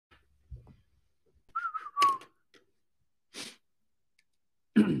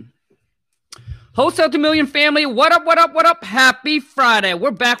Wholesale to Million family, what up, what up, what up? Happy Friday.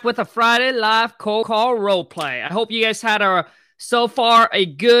 We're back with a Friday live cold call role play. I hope you guys had so far a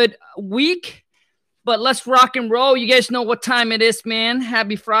good week, but let's rock and roll. You guys know what time it is, man.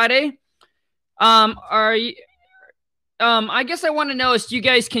 Happy Friday. I guess I want to know is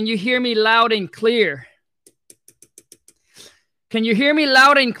can you hear me loud and clear? Can you hear me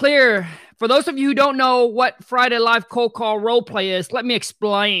loud and clear? For those of you who don't know what Friday live cold call role play is, let me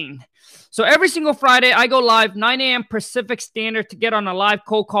explain. So every single Friday, I go live 9 a.m. Pacific Standard to get on a live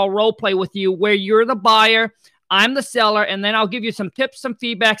cold call role play with you where you're the buyer, I'm the seller, and then I'll give you some tips, some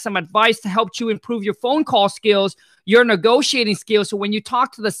feedback, some advice to help you improve your phone call skills, your negotiating skills. So when you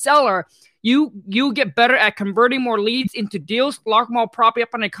talk to the seller, you get better at converting more leads into deals, lock more property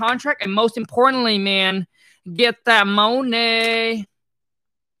up on a contract, and most importantly, man, get that money.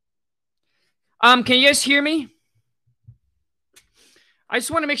 Can you guys hear me? I just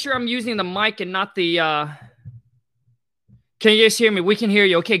want to make sure I'm using the mic and not the, can you guys hear me? We can hear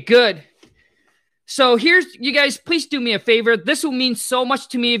you. Okay, good. So you guys, please do me a favor. This will mean so much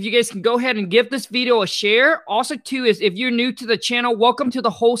to me if you guys can go ahead and give this video a share. Also, too, is if you're new to the channel, welcome to the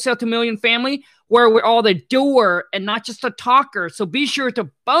Wholesale to Million family, where we're all the doer and not just a talker. So be sure to,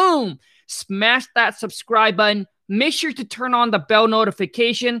 boom, smash that subscribe button. Make sure to turn on the bell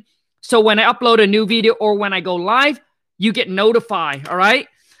notification so when I upload a new video or when I go live, you get notified, all right?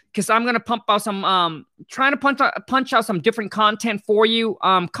 Because I'm going to pump out some, trying to punch out some different content for you.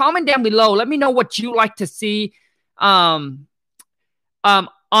 Comment down below. Let me know what you like to see on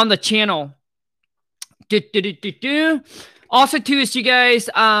the channel. Also, too, is you guys,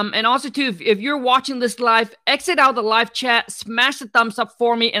 and also, too, if you're watching this live, exit out the live chat, smash the thumbs up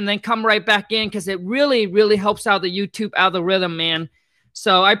for me, and then come right back in because it really, really helps out the YouTube algorithm, man.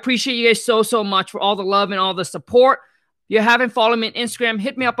 So I appreciate you guys so much for all the love and all the support. If you haven't followed me on Instagram,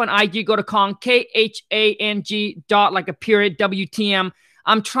 hit me up on IG. Go to Khang, Khang, like a period, WTM.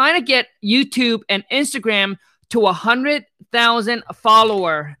 I'm trying to get YouTube and Instagram to 100,000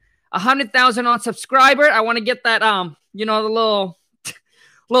 follower, 100,000 on subscriber. I want to get that, the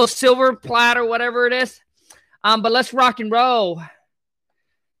little silver plat or whatever it is. But let's rock and roll.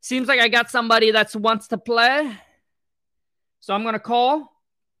 Seems like I got somebody that wants to play. So I'm going to call.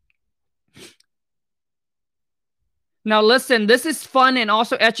 Now, listen, this is fun and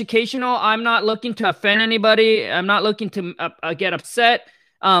also educational. I'm not looking to offend anybody. I'm not looking to get upset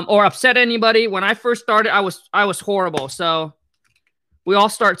or upset anybody. When I first started, I was horrible. So we all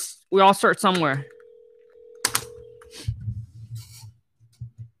start somewhere.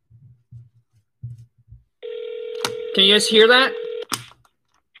 Can you guys hear that?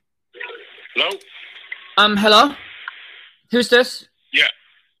 Hello? Hello? Who's this? Yeah.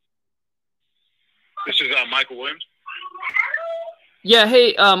 This is Michael Williams. Yeah,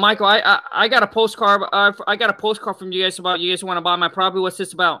 hey, Michael, I got a postcard. I got a postcard from you guys about you guys want to buy my property. What's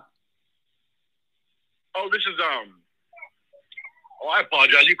this about? Oh, this is Oh, I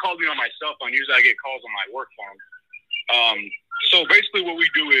apologize. You called me on my cell phone. Usually, I get calls on my work phone. So basically, what we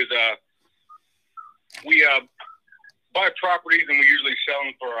do is we buy properties and we usually sell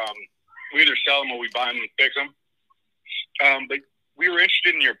them for we either sell them or we buy them and fix them. But we were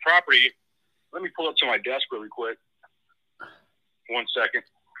interested in your property. Let me pull up to my desk really quick. 1 second.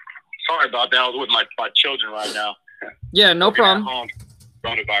 Sorry about that. I was with my children right now. Yeah, no problem. Home.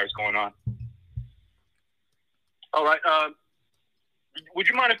 Coronavirus going on. All right. Would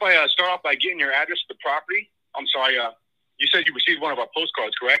you mind if I start off by getting your address to the property? I'm sorry. You said you received one of our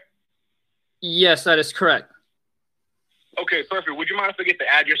postcards, correct? Yes, that is correct. Okay, perfect. Would you mind if I get the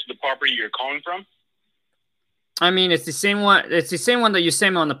address of the property you're calling from? I mean, it's the same one. It's the same one that you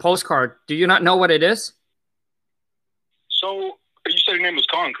sent me on the postcard. Do you not know what it is? So you said your name was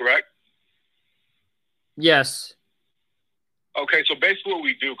Khang, correct? Yes. Okay, so basically what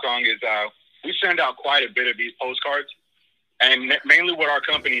we do, Khang, is we send out quite a bit of these postcards. And mainly what our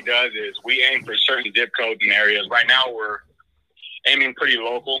company does is we aim for certain zip codes and areas. Right now we're aiming pretty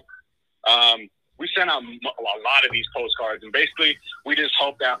local. We send out a lot of these postcards. And basically we just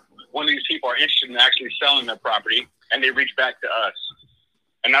hope that one of these people are interested in actually selling their property and they reach back to us.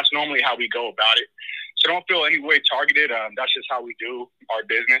 And that's normally how we go about it. So don't feel any way targeted. That's just how we do our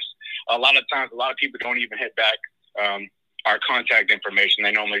business. A lot of times, a lot of people don't even hit back our contact information.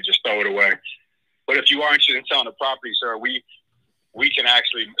 They normally just throw it away. But if you are interested in selling a property, sir, we can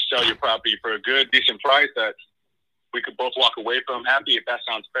actually sell your property for a good, decent price that we could both walk away from happy, if that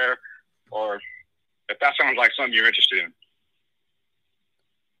sounds fair, or if that sounds like something you're interested in.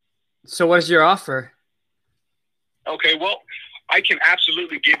 So what is your offer? Okay, well, I can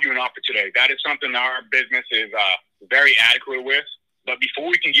absolutely give you an offer today. That is something our business is very adequate with. But before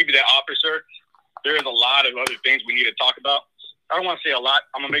we can give you that offer, sir, there is a lot of other things we need to talk about. I don't want to say a lot.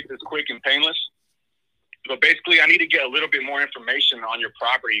 I'm going to make this quick and painless. But basically, I need to get a little bit more information on your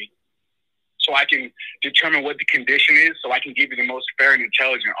property so I can determine what the condition is, so I can give you the most fair and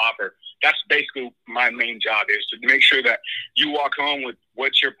intelligent offer. That's basically my main job, is to make sure that you walk home with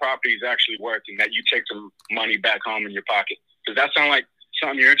what your property is actually worth and that you take some money back home in your pocket. Does that sound like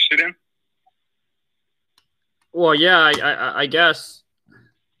something you're interested in? Well, yeah, I guess.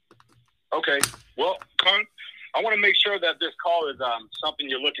 Okay. Well, Kung, I want to make sure that this call is something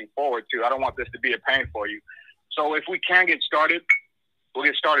you're looking forward to. I don't want this to be a pain for you. So if we can get started, we'll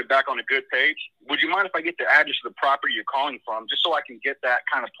get started back on a good page. Would you mind if I get the address of the property you're calling from, just so I can get that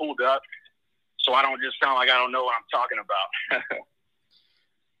kind of pulled up, so I don't just sound like I don't know what I'm talking about?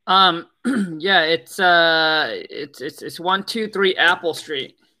 Yeah, it's 123 Apple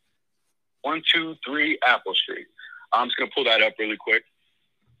Street. 123 Apple Street. I'm just gonna pull that up really quick.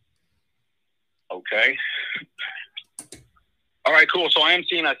 Okay. All right, cool. So I am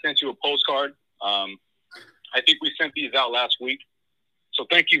seeing I sent you a postcard. I think we sent these out last week. So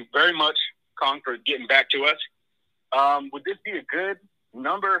thank you very much, Kong, for getting back to us. Would this be a good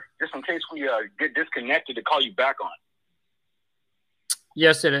number, just in case we get disconnected, to call you back on?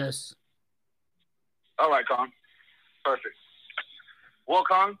 Yes, it is. All right, Kong. Perfect. Well,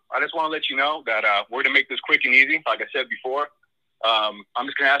 Kong, I just want to let you know that we're going to make this quick and easy, like I said before. I'm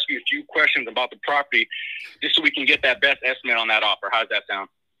just going to ask you a few questions about the property, just so we can get that best estimate on that offer. How does that sound?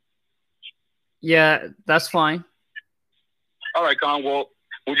 Yeah, that's fine. All right, Con. Well,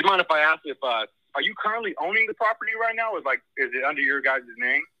 would you mind if I ask if are you currently owning the property right now? Is it under your guys'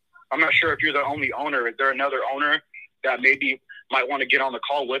 name? I'm not sure if you're the only owner. Is there another owner that maybe might want to get on the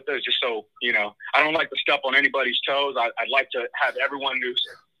call with us, just so you know? I don't like to step on anybody's toes. I'd like to have everyone who's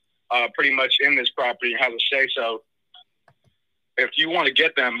pretty much in this property have a say. So if you want to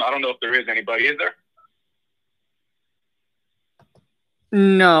get them, I don't know if there is anybody. Is there?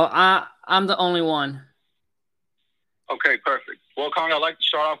 No, I'm the only one. Okay, perfect. Well, Kong, I'd like to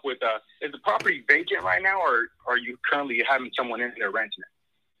start off with, is the property vacant right now, or are you currently having someone in there renting it?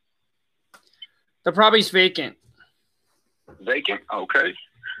 The property's vacant. Vacant? Okay.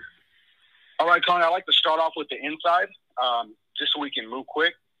 All right, Kong, I'd like to start off with the inside, just so we can move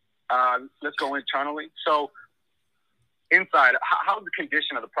quick. Let's go internally. So inside, how's the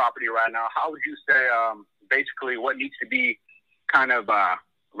condition of the property right now? How would you say basically what needs to be kind of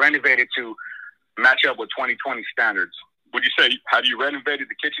renovated to match up with 2020 standards? Would you say, have you renovated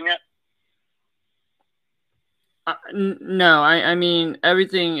the kitchen yet? No, I mean,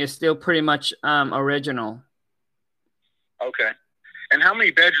 everything is still pretty much original. Okay. And how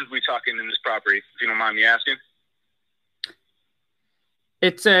many bedrooms are we talking in this property, if you don't mind me asking?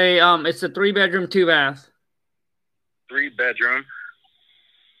 It's a 3-bedroom, 2-bath. 3-bedroom,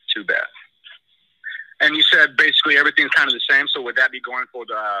 2-bath. And you said basically everything's kind of the same, so would that be going for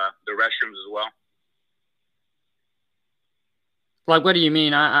the restrooms as well? Like, what do you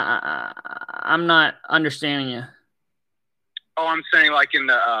mean? I'm not understanding you. Oh, I'm saying like in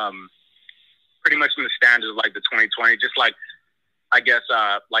the pretty much in the standards of like the 2020, just like I guess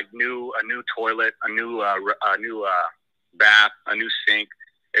like a new toilet, a new bath, a new sink.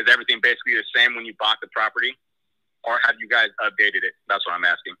 Is everything basically the same when you bought the property, or have you guys updated it? That's what I'm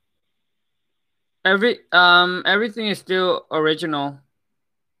asking. Everything is still original,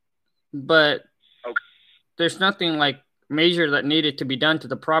 but okay, there's nothing like major that needed to be done to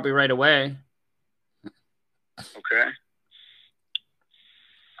the property right away. Okay.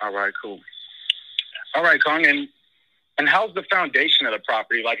 All right, cool. All right, Kong, and how's the foundation of the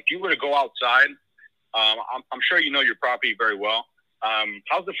property? Like, if you were to go outside, I'm sure you know your property very well.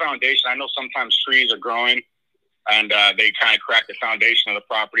 How's the foundation? I know sometimes trees are growing, and they kind of crack the foundation of the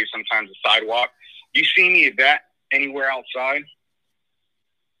property. Sometimes the sidewalk. Do you see any of that anywhere outside?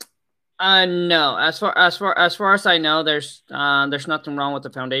 No. As far as I know, there's nothing wrong with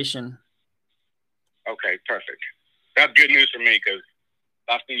the foundation. Okay, perfect. That's good news for me, because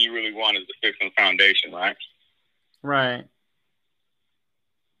last thing you really want is to fix the foundation, right? Right.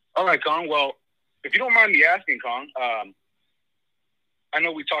 All right, Kong. Well, if you don't mind me asking, Kong, I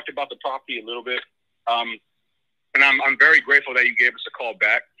know we talked about the property a little bit, and I'm very grateful that you gave us a call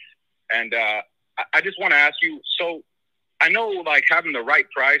back. And I just want to ask you, so I know, like, having the right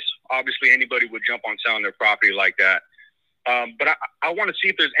price, obviously anybody would jump on selling their property like that. But I want to see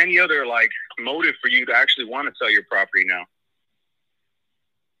if there's any other, like, motive for you to actually want to sell your property now.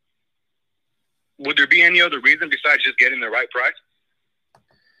 Would there be any other reason besides just getting the right price?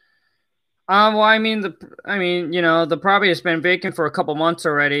 Well, I mean, you know, the property has been vacant for a couple months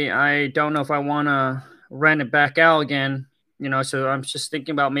already. I don't know if I want to rent it back out again, you know, so I'm just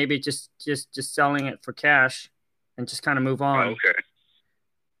thinking about maybe just selling it for cash and just kind of move on. Okay.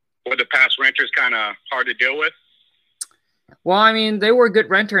 Were the past renters kind of hard to deal with? Well, I mean, they were a good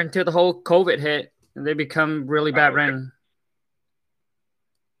renter until the whole COVID hit, and they become really bad renting.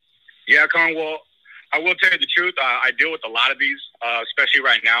 Yeah, Con, well, I will tell you the truth. I deal with a lot of these, especially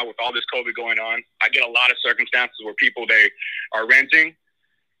right now with all this COVID going on. I get a lot of circumstances where people, they are renting,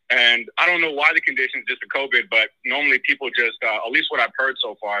 and I don't know why the conditions just the COVID, but normally people just, at least what I've heard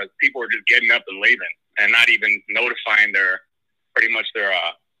so far, is people are just getting up and leaving and not even notifying pretty much their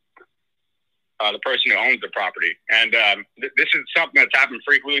the person who owns the property. And this is something that's happened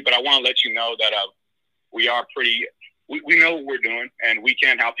frequently, but I want to let you know that we are we know what we're doing, and we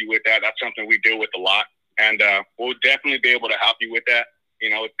can help you with that. That's something we deal with a lot, and we'll definitely be able to help you with that. You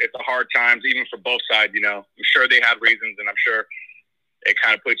know, it's a hard times, even for both sides. You know, I'm sure they have reasons, and I'm sure it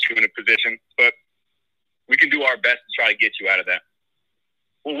kind of puts you in a position, but we can do our best to try to get you out of that.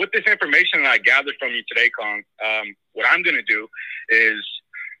 Well, with this information that I gathered from you today, Kong, what I'm going to do is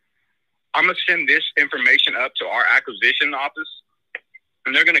I'm going to send this information up to our acquisition office,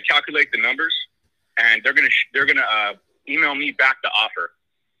 and they're going to calculate the numbers, and they're going to email me back the offer.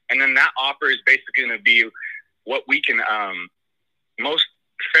 And then that offer is basically going to be what we can most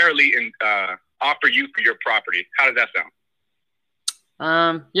fairly offer you for your property. How does that sound?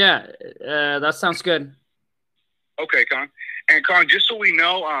 Yeah, that sounds good. Okay, Con. And Con, just so we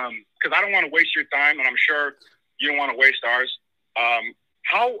know, because I don't want to waste your time, and I'm sure you don't want to waste ours.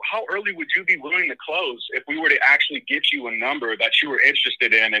 How early would you be willing to close if we were to actually get you a number that you were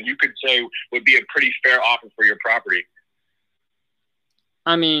interested in and you could say would be a pretty fair offer for your property?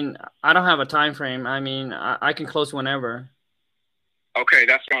 I mean, I don't have a time frame. I mean, I can close whenever. Okay,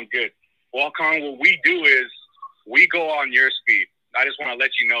 that sounds good. Well, Con, what we do is we go on your speed. I just want to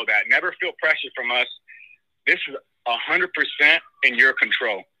let you know that. Never feel pressure from us. This is 100% in your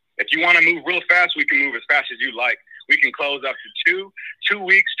control. If you want to move real fast, we can move as fast as you like. We can close up to two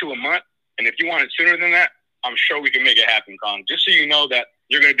weeks to a month. And if you want it sooner than that, I'm sure we can make it happen, Con. Just so you know that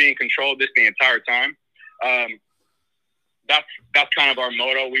you're going to be in control of this the entire time. That's kind of our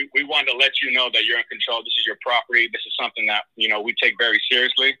motto. We wanted to let you know that you're in control. This is your property. This is something that, you know, we take very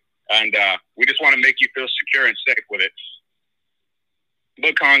seriously. And we just want to make you feel secure and safe with it.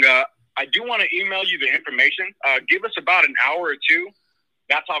 But, Con, I do want to email you the information. Give us about an hour or two.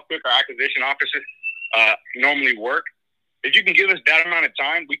 That's how quick our acquisition officers normally work. If you can give us that amount of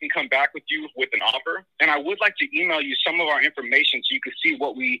time, we can come back with you with an offer. And I would like to email you some of our information so you can see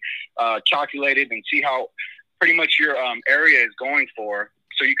what we calculated and see how pretty much your area is going for,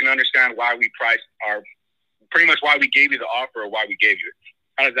 so you can understand why we priced pretty much why we gave you the offer or why we gave you it.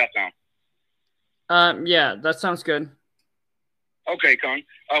 How does that sound? Yeah, that sounds good. Okay, Con.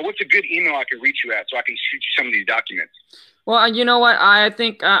 What's a good email I can reach you at so I can shoot you some of these documents? Well, you know what? I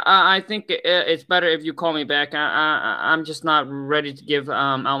think it's better if you call me back. I'm just not ready to give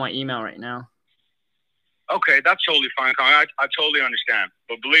out my email right now. Okay, that's totally fine, Con. I totally understand.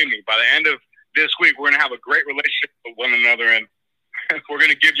 But believe me, by the end of this week, we're going to have a great relationship with one another, and we're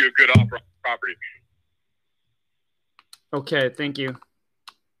going to give you a good offer on the property. Okay, thank you.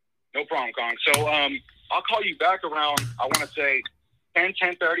 No problem, Con. So I'll call you back around, I want to say,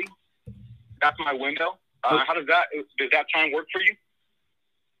 10:30. That's my window. How does that time work for you?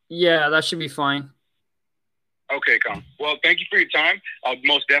 Yeah, that should be fine. Okay, Con. Well, thank you for your time. I'll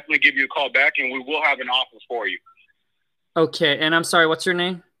most definitely give you a call back, and we will have an offer for you. Okay, and I'm sorry, what's your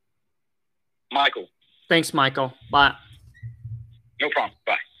name? Michael. Thanks, Michael. Bye. No problem.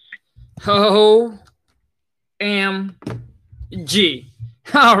 Bye. OMG.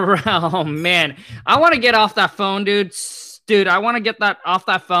 All right. Oh, man. I want to get off that phone, dude. Dude, I want to get that off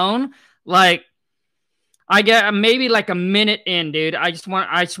that phone. Like, I get maybe like a minute in, dude. I just want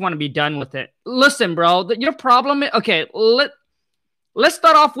to be done with it. Listen, bro, your problem. Okay, let's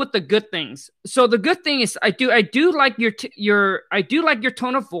start off with the good things. So the good thing is, I do like your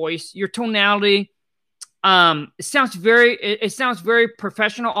tone of voice, your tonality. It sounds very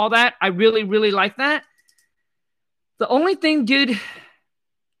professional. All that, I really, really like that. The only thing, dude.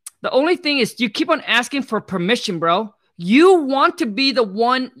 The only thing is, you keep on asking for permission, bro. You want to be the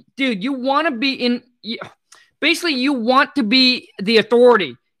one, dude. You want to be in. Basically, you want to be the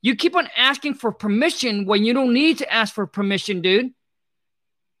authority. You keep on asking for permission when you don't need to ask for permission, dude.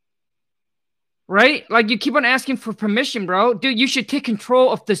 Right? Like, you keep on asking for permission, bro. Dude, you should take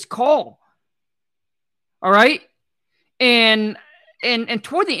control of this call. All right? And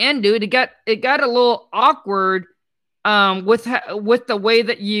toward the end, dude, it got a little awkward with the way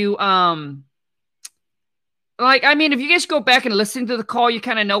that you like, I mean, if you guys go back and listen to the call, you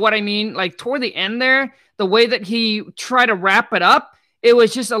kind of know what I mean. Like toward the end there, the way that he tried to wrap it up, it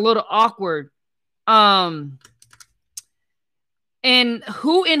was just a little awkward. And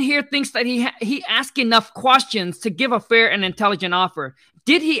who in here thinks that he asked enough questions to give a fair and intelligent offer?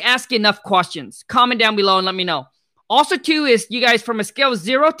 Did he ask enough questions? Comment down below and let me know. Also, too, is you guys from a scale of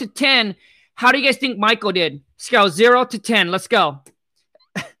 0 to 10, how do you guys think Michael did? Scale 0 to 10. Let's go.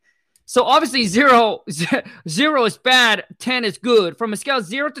 So obviously 0 is bad, 10 is good. From a scale of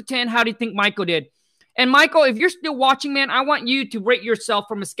 0 to 10, how do you think Michael did? And Michael, if you're still watching, man, I want you to rate yourself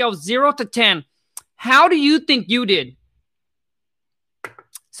from a scale of 0 to 10. How do you think you did?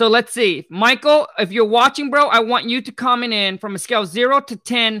 So let's see. Michael, if you're watching, bro, I want you to comment in from a scale of 0 to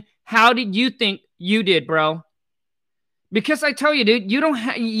 10. How did you think you did, bro? Because I tell you, dude,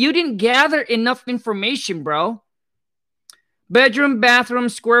 you didn't gather enough information, bro. Bedroom, bathroom,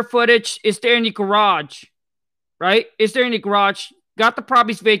 square footage. Is there any garage? Right? Is there any garage? Got the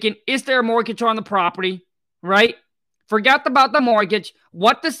properties vacant. Is there a mortgage on the property? Right? Forgot about the mortgage.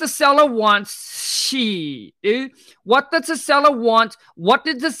 What does the seller want? Dude. What does the seller want? What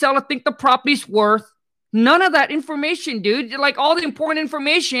did the seller think the property's worth? None of that information, dude. Like all the important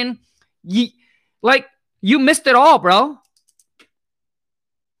information, you missed it all, bro.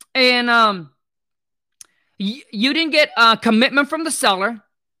 And you didn't get a commitment from the seller.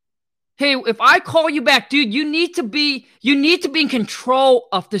 Hey, if I call you back, dude, you need to be in control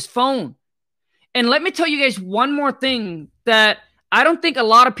of this phone. And let me tell you guys one more thing that I don't think a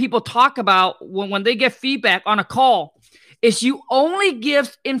lot of people talk about when they get feedback on a call is you only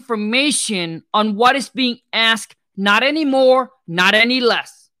give information on what is being asked, not any more, not any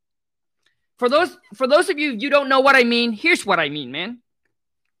less. For those of you don't know what I mean, here's what I mean, man.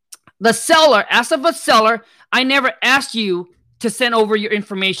 The seller, as of a seller, I never asked you to send over your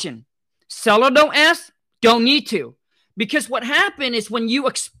information. Seller don't ask, don't need to. Because what happened is when you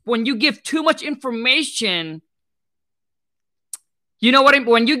give too much information, you know what I mean?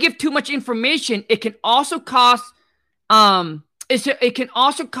 When you give too much information, it can also cause a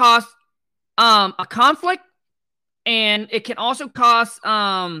conflict, and it can also cause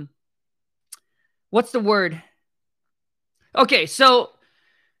what's the word? Okay, so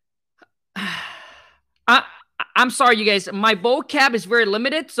I'm sorry, you guys. My vocab is very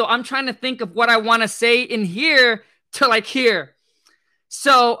limited, so I'm trying to think of what I want to say in here to like here.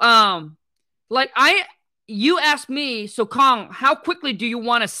 So, you asked me, so Kong, how quickly do you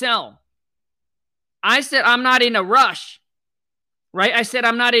want to sell? I said, I'm not in a rush, right? I said,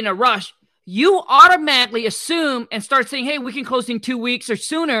 I'm not in a rush. You automatically assume and start saying, hey, we can close in 2 weeks or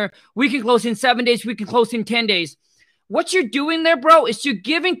sooner. We can close in 7 days. We can close in 10 days. What you're doing there, bro, is you're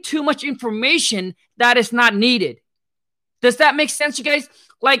giving too much information that is not needed. Does that make sense, you guys?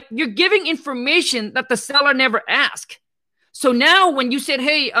 Like, you're giving information that the seller never asked. So now when you said,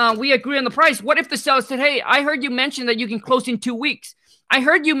 hey, we agree on the price, what if the seller said, hey, I heard you mention that you can close in 2 weeks. I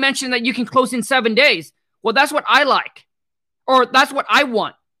heard you mention that you can close in 7 days. Well, that's what I like. Or that's what I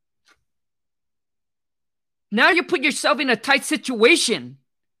want. Now you put yourself in a tight situation.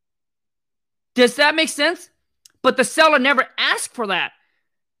 Does that make sense? But the seller never asked for that.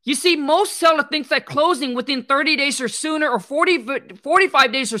 You see, most seller thinks that closing within 30 days or sooner or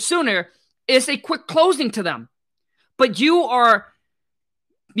 45 days or sooner is a quick closing to them. But does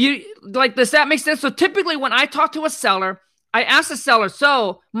that make sense? So typically when I talk to a seller, I ask the seller,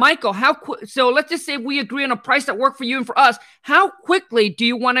 so Michael, so let's just say we agree on a price that works for you and for us. How quickly do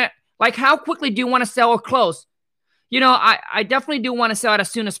you want to sell or close? You know, I definitely do want to sell it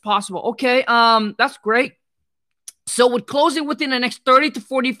as soon as possible. Okay, that's great. So would closing within the next 30 to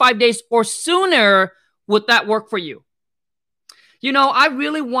 45 days or sooner, would that work for you? You know, I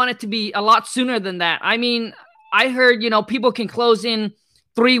really want it to be a lot sooner than that. I mean, I heard, you know, people can close in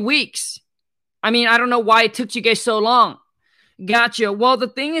 3 weeks. I mean, I don't know why it took you guys so long. Gotcha. Well, the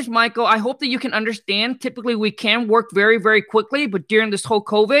thing is, Michael, I hope that you can understand. Typically, we can work very, very quickly, but during this whole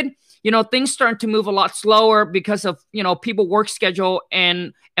COVID, you know, things starting to move a lot slower because of, you know, people work schedule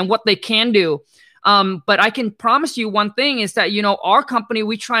and what they can do. But I can promise you one thing is that, you know, our company,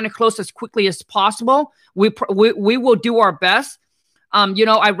 we trying to close as quickly as possible. We will do our best. You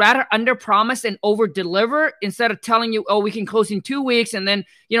know, I'd rather under promise and over deliver instead of telling you, oh, we can close in 2 weeks. And then,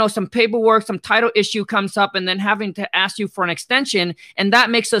 you know, some paperwork, some title issue comes up and then having to ask you for an extension. And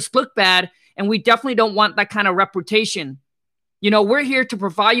that makes us look bad. And we definitely don't want that kind of reputation. You know, we're here to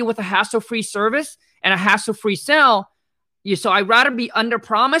provide you with a hassle-free service and a hassle-free sale. So I'd rather be under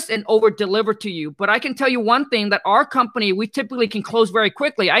promise and over deliver to you. But I can tell you one thing, that our company, we typically can close very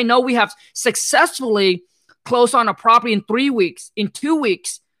quickly. I know we have successfully closed on a property in 3 weeks, in 2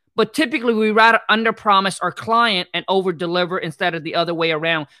 weeks. but typically we rather under promise our client and over deliver instead of the other way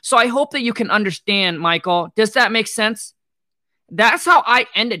around. So I hope that you can understand, Michael. Does that make sense? That's how I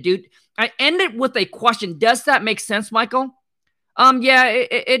end it, dude. I end it with a question. Does that make sense, Michael? Yeah,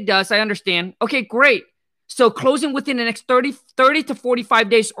 it does. I understand. Okay, great. So closing within the next 30 to 45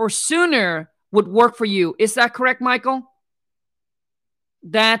 days or sooner would work for you. Is that correct, Michael?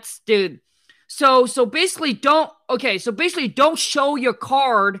 That's, dude. So basically don't show your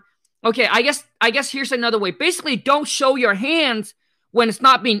card. Okay, I guess here's another way. Basically don't show your hands when it's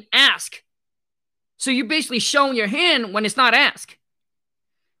not being asked. So you're basically showing your hand when it's not asked.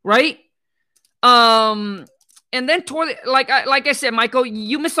 Right? And then like I said, Michael,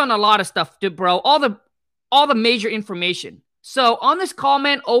 you miss on a lot of stuff, dude, bro. All the major information. So on this call,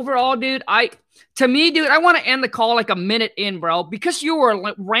 man, overall, dude, I want to end the call like a minute in, bro, because you were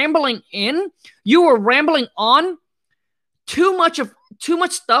like rambling on too much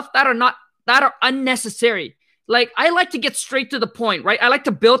stuff that are unnecessary. Like, I like to get straight to the point, right? I like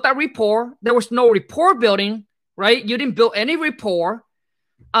to build that rapport. There was no rapport building, right? You didn't build any rapport.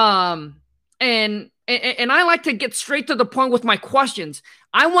 And I like to get straight to the point with my questions.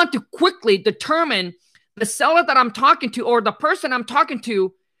 I want to quickly determine the seller that I'm talking to or the person I'm talking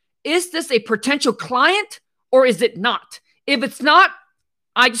to. Is this a potential client or is it not? If it's not,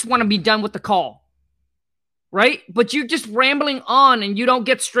 I just want to be done with the call, right? But you're just rambling on and you don't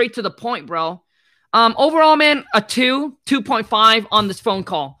get straight to the point, bro. Overall, man, a 2.5 on this phone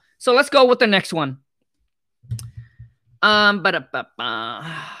call. So let's go with the next one.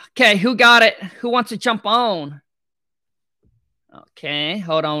 Okay, who got it? Who wants to jump on? Okay,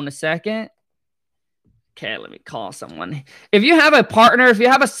 hold on a second. Okay, let me call someone. If you have a partner, if you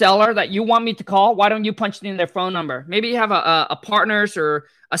have a seller that you want me to call, why don't you punch in their phone number? Maybe you have a partners or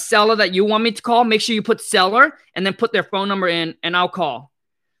a seller that you want me to call. Make sure you put seller and then put their phone number in and I'll call.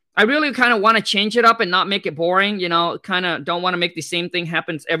 I really kind of want to change it up and not make it boring. You know, kind of don't want to make the same thing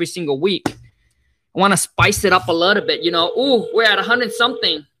happens every single week. I want to spice it up a little bit, you know. Ooh, we're at 100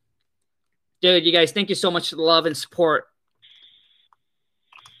 something. Dude, you guys, thank you so much for the love and support.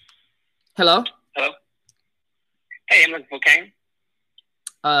 Hello? Hello? Hey, I'm looking for Kang.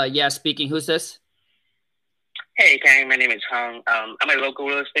 Yeah, speaking. Who's this? Hey, Kang, my name is Hung. I'm a local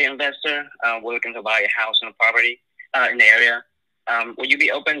real estate investor. We're looking to buy a house and a property in the area. Would you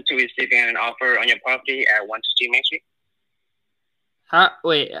be open to receiving an offer on your property at 122 Main Street?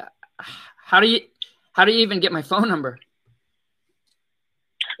 Wait, how do you even get my phone number?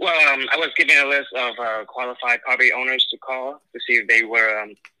 Well, I was given a list of qualified property owners to call to see if they were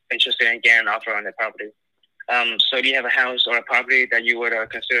interested in getting an offer on their property. So do you have a house or a property that you would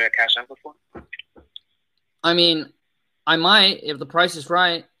consider a cash offer for? I mean, I might if the price is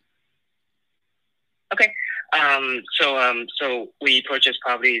right. Okay. So we purchase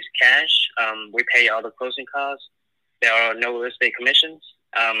properties cash. We pay all the closing costs. There are no real estate commissions.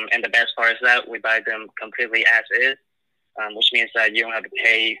 And the best part is that we buy them completely as is, which means that you don't have to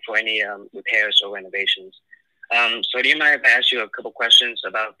pay for any repairs or renovations. So do you mind if I ask you a couple questions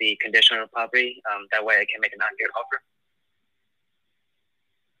about the condition of the property? That way I can make an accurate offer.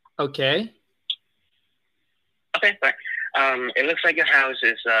 Okay. Okay, fine. It looks like your house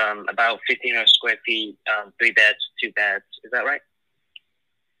is about 1,500 square feet, 3 beds, 2 baths. Is that right?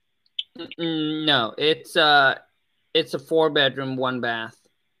 No, it's a 4-bedroom, 1 bath.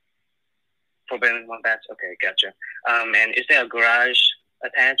 4 bedroom, 1 bath. Okay, gotcha. And is there a garage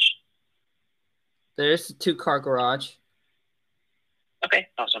attached? There's a 2-car garage. Okay,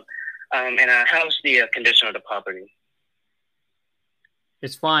 awesome. And how's the condition of the property?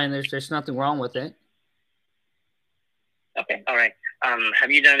 It's fine. There's nothing wrong with it. Okay, all right.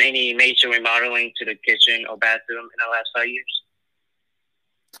 Have you done any major remodeling to the kitchen or bathroom in the last 5 years?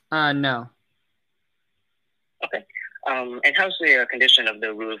 No. Okay. And how's the condition of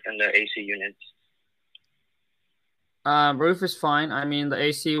the roof and the AC units? Roof is fine. I mean, the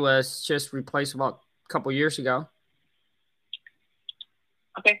AC was just replaced about a couple years ago.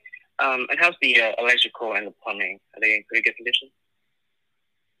 Okay. And how's the electrical and the plumbing? Are they in pretty good condition?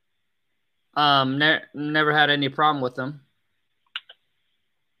 Never had any problem with them.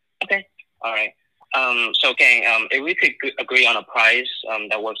 Okay. All right. So, Kang, if we could agree on a price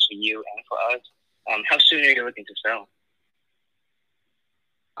that works for you and for us, how soon are you looking to sell?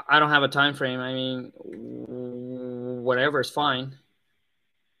 I don't have a time frame. I mean, whatever is fine.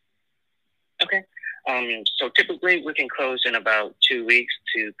 Okay. So typically we can close in about 2 weeks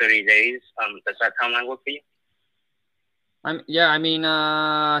to 30 days. Does that timeline work for you? Yeah, I mean,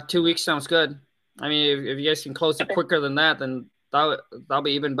 2 weeks sounds good. I mean, if you guys can close it quicker than that, then that'll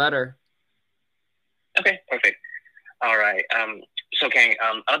be even better. Okay, perfect. All right. So, Ken,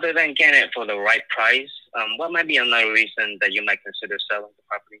 other than getting it for the right price, what might be another reason that you might consider selling the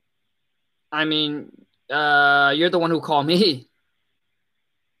property? I mean, you're the one who called me.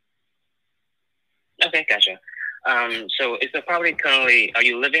 Okay, gotcha. So is the property currently, are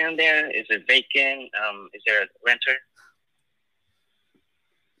you living in there? Is it vacant? Is there a renter?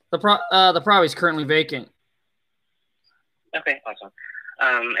 The property is currently vacant. Okay, awesome.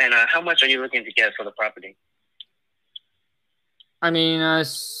 And how much are you looking to get for the property? I mean, what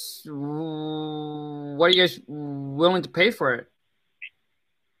are you guys willing to pay for it?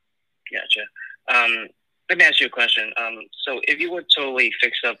 Gotcha. Let me ask you a question. So if you would totally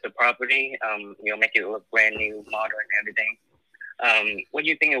fix up the property, make it look brand new, modern, everything, what do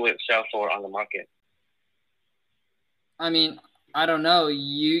you think it would sell for on the market? I mean, I don't know.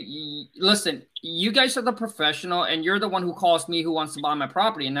 You listen. You guys are the professional, and you're the one who calls me who wants to buy my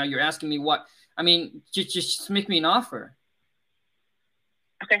property, and now you're asking me what. I mean, just make me an offer.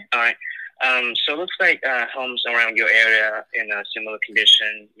 Okay, all right. So it looks like homes around your area in a similar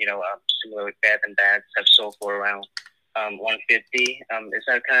condition, similar with Bed and Baths have sold for around 150. Is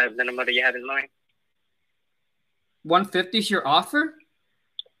that kind of the number that you have in mind? 150 is your offer?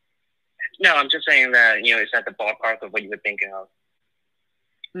 No, I'm just saying that it's at the ballpark of what you were thinking of.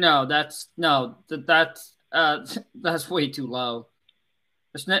 No, that's way too low.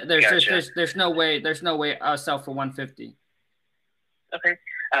 There's no way I'll sell for 150. Okay.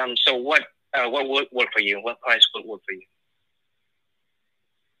 So what would work for you? What price would work for you?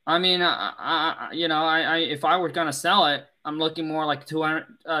 I mean, I if I were gonna sell it, I'm looking more like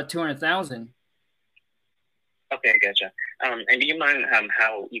 200,000. Okay, gotcha. And do you mind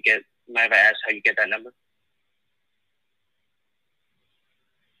how you get? Might I ask how you get that number?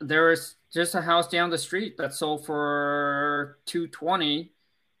 There is just a house down the street that sold for 220,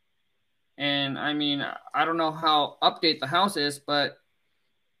 and I mean, I don't know how update the house is, but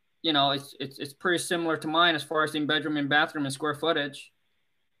it's pretty similar to mine as far as in bedroom and bathroom and square footage.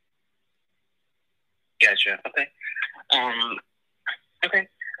 Gotcha. Okay. Okay.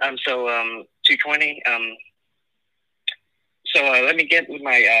 So 220. So let me get with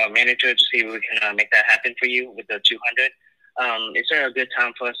my manager to see if we can make that happen for you with the 200. Is there a good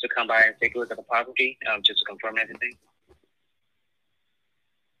time for us to come by and take a look at the property just to confirm everything?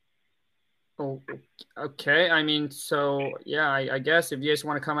 Oh, okay. I mean, so yeah, I guess if you guys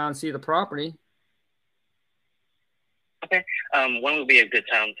want to come out and see the property. Okay. When would be a good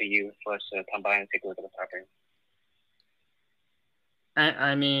time for us to come by and take a look at the property?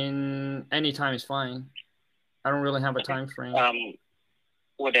 I mean, any time is fine. I don't really have a time frame.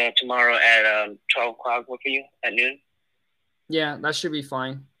 Would tomorrow at 12 o'clock work for you at noon? Yeah, that should be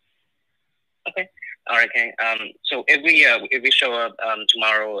fine. Okay. All right, okay. So if we show up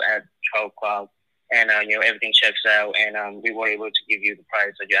tomorrow at 12 o'clock and everything checks out and we were able to give you the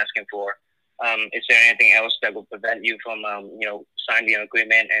price that you're asking for, is there anything else that will prevent you from signing the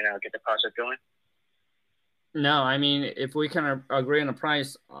agreement and get the process going? No, I mean, if we can agree on a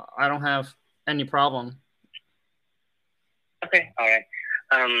price, I don't have any problem. Okay, all right.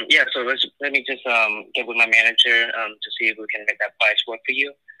 Yeah, so let me just get with my manager to see if we can make that price work for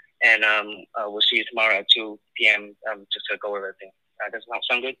you. And we'll see you tomorrow at 2 p.m. Just to go over everything. Does that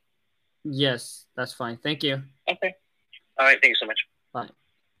sound good? Yes, that's fine. Thank you. Okay. All right, thank you so much. Bye.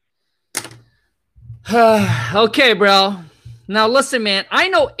 Okay, bro. Now, listen, man. I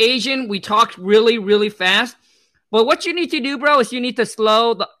know Asian, we talk really, really fast. But what you need to do, bro, is you need to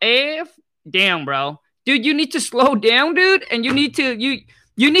slow the F down, bro. Dude, you need to slow down, dude. And you need to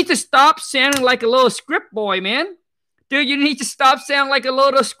stop sounding like a little script boy, man. Dude, you need to stop sounding like a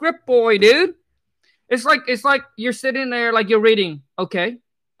little script boy, dude. It's like you're sitting there like you're reading. Okay.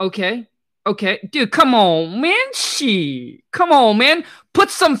 Dude, come on, man. Come on, man.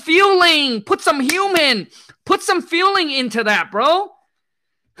 Put some feeling. Put some human. Put some feeling into that, bro.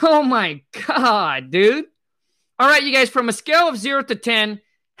 Oh, my God, dude. All right, you guys, from a scale of 0 to 10,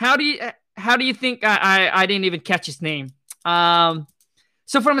 how do you think I didn't even catch his name? So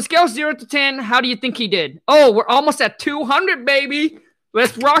from a scale of 0 to 10, how do you think he did? Oh, we're almost at 200, baby.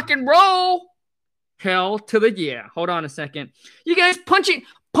 Let's rock and roll. Hell to the yeah. Hold on a second. You guys punch in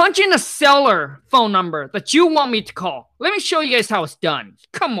a seller phone number that you want me to call. Let me show you guys how it's done.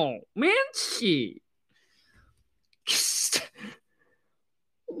 Come on, man. Shit.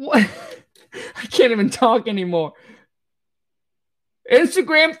 What? I can't even talk anymore.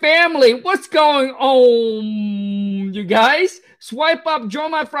 Instagram family, what's going on, you guys? Swipe up,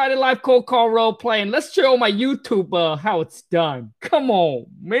 join my Friday Live cold call role playing. Let's show my YouTube how it's done. Come on,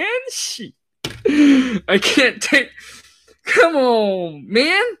 man. Shit. I can't take. Come on,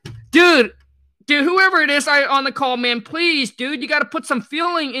 man. Dude, Dude, whoever it is on the call, man, please, dude, you got to put some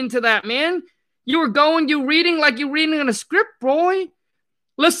feeling into that, man. You reading like you're reading in a script, boy.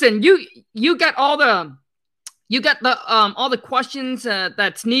 Listen, you got all the questions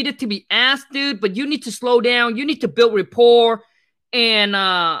that's needed to be asked, dude, but you need to slow down. You need to build rapport. And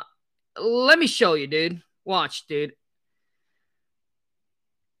let me show you, dude. Watch, dude.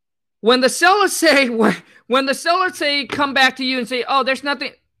 When the sellers say come back to you and say, oh, there's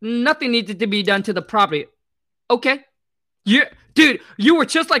nothing needed to be done to the property. Okay. Yeah, dude, you were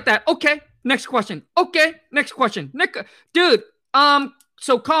just like that. Okay. Next question. Okay. Next question. Dude,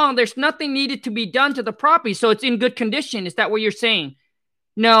 so Kong, there's nothing needed to be done to the property, so it's in good condition. Is that what you're saying?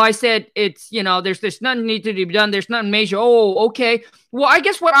 No, I said it's, there's nothing needed to be done. There's nothing major. Oh, okay. Well, I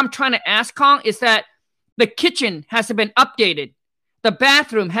guess what I'm trying to ask, Kong, is that the kitchen hasn't been updated. The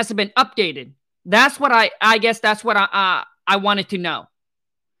bathroom hasn't been updated. That's what I guess that's what I wanted to know.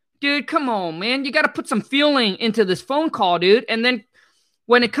 Dude, come on, man. You got to put some feeling into this phone call, dude. And then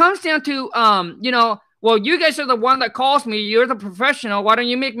when it comes down to, well, you guys are the one that calls me. You're the professional. Why don't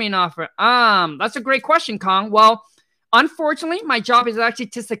you make me an offer? That's a great question, Kong. Well, unfortunately, my job is actually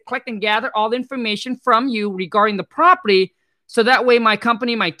just to collect and gather all the information from you regarding the property, so that way my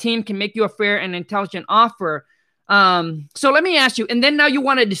company, my team can make you a fair and intelligent offer. So let me ask you, and then now you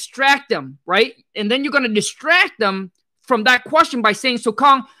want to distract them, right? And then you're going to distract them from that question by saying, so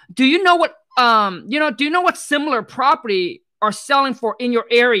Kong, do you know what similar property are selling for in your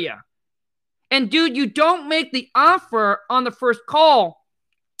area? And dude, you don't make the offer on the first call.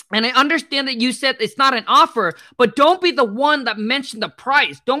 And I understand that you said it's not an offer, but don't be the one that mentioned the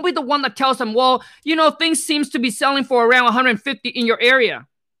price. Don't be the one that tells them, well, things seems to be selling for around 150 in your area.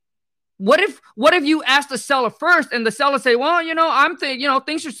 What if you ask the seller first and the seller say, well,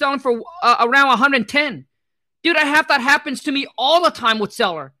 things are selling for around 110. Dude, I have that happens to me all the time with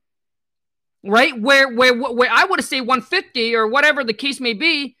seller, right? Where I would have said 150 or whatever the case may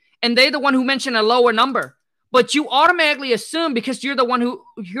be, and they're the one who mentioned a lower number. But you automatically assume because you're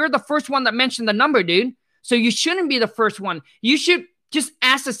the first one that mentioned the number, dude. So you shouldn't be the first one. You should just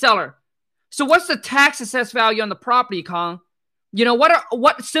ask the seller. So what's the tax assessed value on the property, Kong?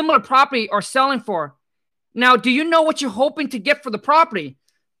 What similar property are selling for? Now, do you know what you're hoping to get for the property?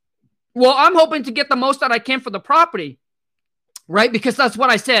 Well, I'm hoping to get the most that I can for the property, right? Because that's what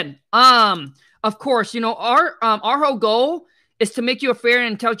I said. Of course, our whole goal is to make you a fair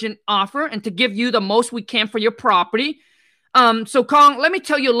and intelligent offer and to give you the most we can for your property. So Kong, let me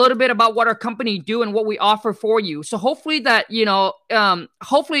tell you a little bit about what our company do and what we offer for you. So hopefully that,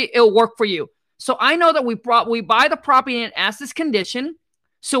 hopefully it'll work for you. So I know that we buy the property in as is condition.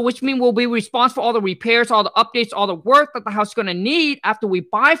 So which means we'll be responsible for all the repairs, all the updates, all the work that the house is going to need after we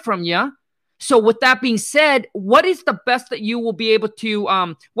buy from you. So with that being said, what is the best that you will be able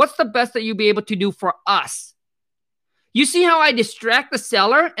to, what's the best that you'll be able to do for us? You see how I distract the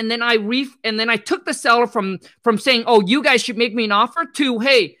seller, and then I took the seller from saying, oh, you guys should make me an offer, to,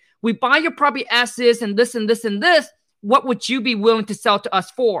 hey, we buy your property as is and this and this and this. What would you be willing to sell to us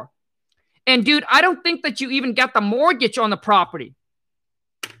for? And dude, I don't think that you even got the mortgage on the property.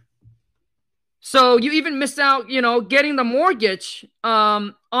 So you even miss out, getting the mortgage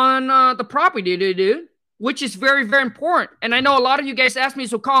on the property, dude. Which is very, very important. And I know a lot of you guys ask me,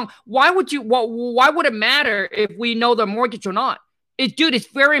 so Kong, why would it matter if we know the mortgage or not? Dude, it's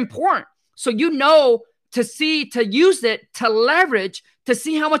very important. So to use it, to leverage, to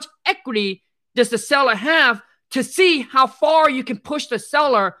see how much equity does the seller have, to see how far you can push the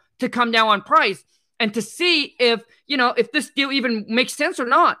seller to come down on price, and to see if this deal even makes sense or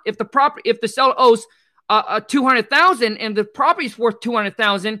not. If the seller owes $200,000 and the property's worth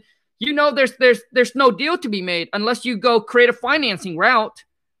 $200,000, there's no deal to be made unless you go create a financing route.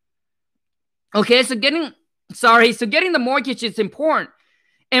 Okay, so getting the mortgage is important.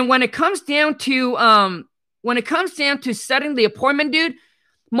 And when it comes down to setting the appointment, dude,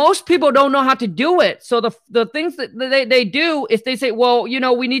 most people don't know how to do it. So the things that they do is they say, well,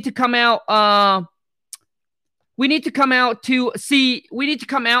 we need to come out to see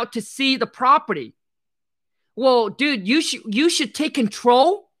the property. Well, dude, you should take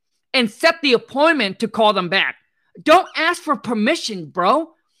control and set the appointment to call them back. Don't ask for permission,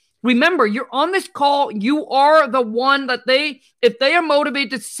 bro. Remember, you're on this call. You are the one that if they are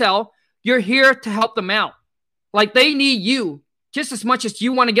motivated to sell, you're here to help them out. Like, they need you just as much as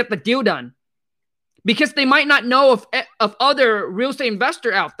you want to get the deal done, because they might not know of other real estate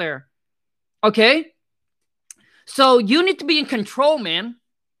investor out there. Okay? So you need to be in control, man.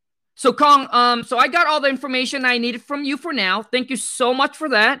 So Kong, so I got all the information I needed from you for now. Thank you so much for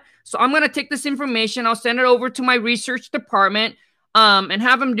that. So I'm going to take this information. I'll send it over to my research department and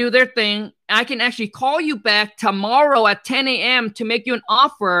have them do their thing. I can actually call you back tomorrow at 10 a.m. to make you an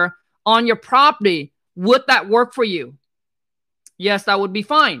offer on your property. Would that work for you? Yes, that would be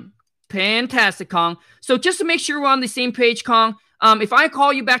fine. Fantastic, Kong. So just to make sure we're on the same page, Kong, if I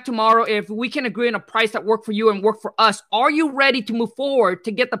call you back tomorrow, if we can agree on a price that work for you and work for us, are you ready to move forward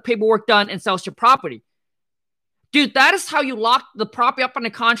to get the paperwork done and sell your property? Dude, that is how you lock the property up on the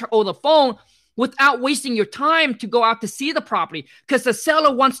contract over the phone without wasting your time to go out to see the property. Because the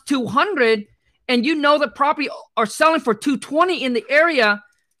seller wants 200 and you know the property are selling for 220 in the area,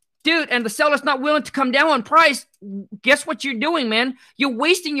 dude, and the seller's not willing to come down on price. Guess what you're doing, man? You're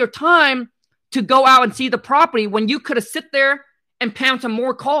wasting your time to go out and see the property when you could have sit there and pound some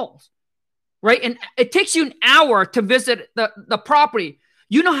more calls, right? And it takes you an hour to visit the property.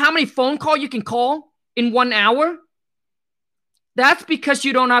 You know how many phone calls you can call in 1 hour? That's because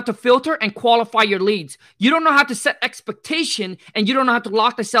you don't know how to filter and qualify your leads. You don't know how to set expectation, and you don't know how to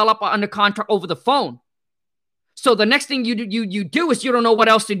lock the sale up under contract over the phone. So the next thing you do is you don't know what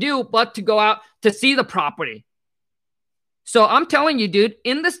else to do but to go out to see the property. So I'm telling you, dude,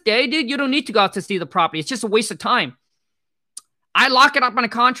 in this day, dude, you don't need to go out to see the property. It's just a waste of time. I lock it up on a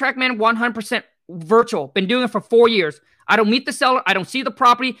contract, man, 100% virtual. Been doing it for 4 years. I don't meet the seller. I don't see the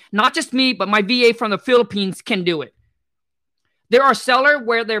property. Not just me, but my VA from the Philippines can do it. There are sellers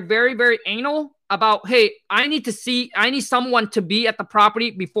where they're very, very anal about, hey, I need someone to be at the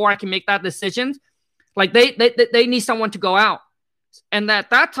property before I can make that decision. Like they need someone to go out. And at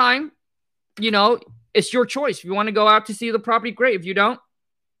that time, you know, it's your choice. If you want to go out to see the property, great. If you don't.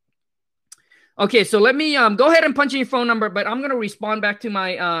 Okay, so let me go ahead and punch in your phone number, but I'm going to respond back to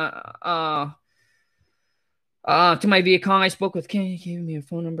my Viacom. I spoke with Ken. He gave me a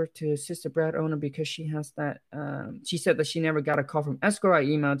phone number to Sister Brad owner because she has that. She said that she never got a call from escrow. I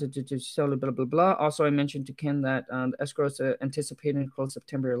emailed to sell blah, blah, blah. Also, I mentioned to Ken that the escrow is anticipating to close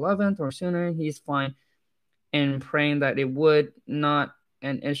September 11th or sooner. He's fine and praying that it would not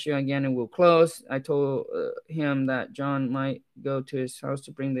an issue again and will close. I told him that John might go to his house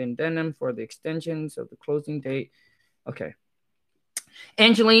to bring the addendum for the extensions of the closing date. Okay.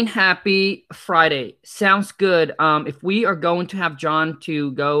 Angeline, happy Friday. Sounds good. If we are going to have John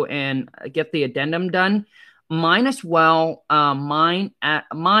to go and get the addendum done, mine as well.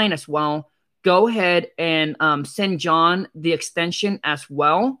 Go ahead and send John the extension as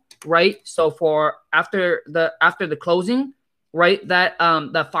well, right? So for after the closing, right? That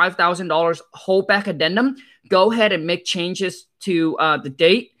 $5,000 holdback addendum. Go ahead and make changes to the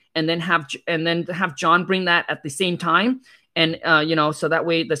date, and then have John bring that at the same time. And, so that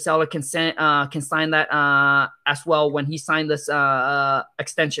way the seller can sign that as well when he signed this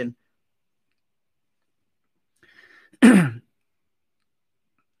extension.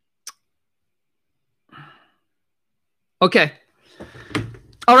 Okay.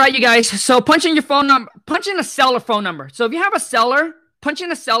 All right, you guys. So punch in your phone number. Punch in a seller phone number. So if you have a seller, punch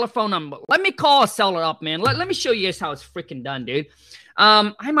in a seller phone number. Let me call a seller up, man. Let me show you guys how it's freaking done, dude.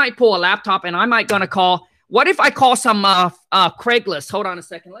 I might pull a laptop and I might gonna call. What if I call some Craigslist? Hold on a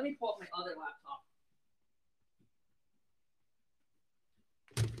second. Let me pull up my other laptop.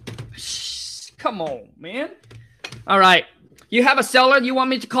 Come on, man. All right. You have a seller you want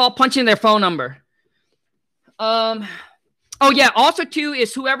me to call? Punch in their phone number. Oh, yeah. Also, too,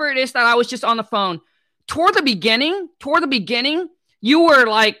 is whoever it is that I was just on the phone. Toward the beginning, you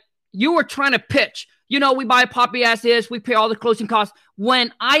were trying to pitch. You know, we buy a property as is. We pay all the closing costs.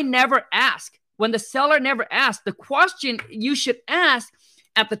 When I never ask. When the seller never asked, the question you should ask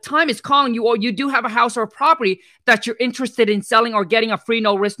at the time is calling you, or you do have a house or a property that you're interested in selling or getting a free,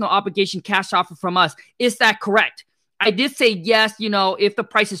 no risk, no obligation cash offer from us. Is that correct? I did say yes, if the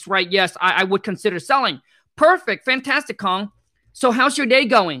price is right, yes, I would consider selling. Perfect. Fantastic, Kong. So how's your day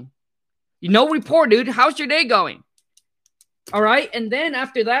going? No report, dude. How's your day going? All right. And then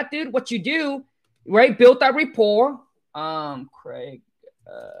after that, dude, what you do, right, build that rapport. Craig,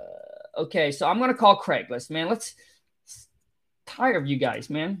 okay, so I'm going to call Craigslist, man. Tired of you guys,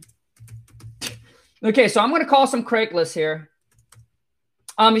 man. Okay, so I'm going to call some Craigslist here.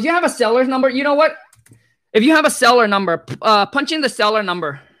 If you have a seller's number, you know what? If you have a seller number, punch in the seller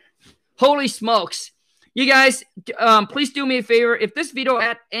number. Holy smokes. You guys, please do me a favor. If this video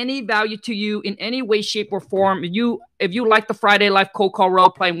had any value to you in any way, shape, or form, if you like the Friday Life Cold Call role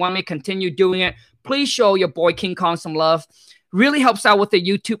play and want me to continue doing it, please show your boy King Kong some love. Really helps out with the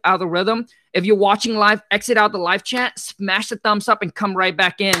YouTube algorithm. If you're watching live, exit out the live chat, smash the thumbs up, and come right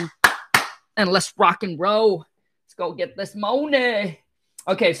back in. And let's rock and roll. Let's go get this money.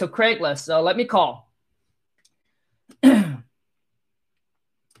 Okay, so Craigslist. So let me call.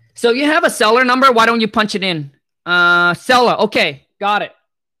 So you have a seller number. Why don't you punch it in? Seller. Okay, got it.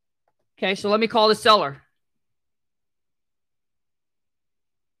 Okay, so let me call the seller.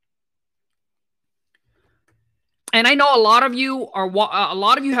 And I know a lot of you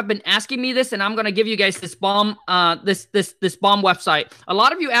have been asking me this, and I'm gonna give you guys this bomb, this bomb website. A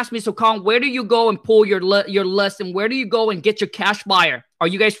lot of you asked me, so Kong, where do you go and pull your list, and where do you go and get your cash buyer? Are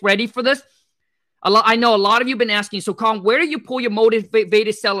you guys ready for this? I know a lot of you have been asking, so Kong, where do you pull your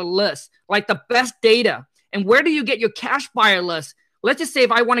motivated seller list, like the best data, and where do you get your cash buyer list? Let's just say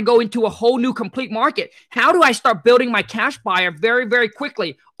if I want to go into a whole new complete market, how do I start building my cash buyer very, very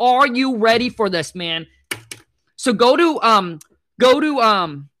quickly? Are you ready for this, man? So go to this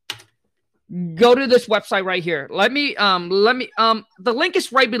website right here. Let me the link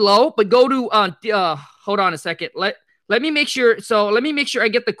is right below, but go to hold on a second. Let me make sure. So let me make sure I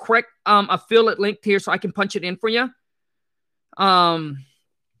get the correct affiliate link here so I can punch it in for you. Hold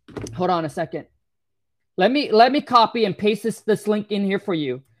on a second. Let me copy and paste this link in here for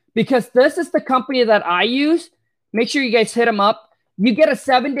you, because this is the company that I use. Make sure you guys hit them up. You get a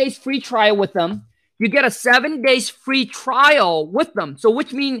 7 days free trial with them. You get a 7 days free trial with them. So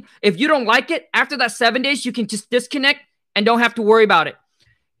which means if you don't like it, after that 7 days, you can just disconnect and don't have to worry about it.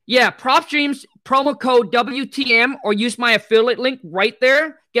 Yeah, PropStreams, promo code WTM, or use my affiliate link right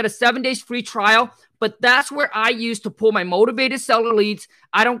there. Get a 7 days free trial. But that's where I use to pull my motivated seller leads.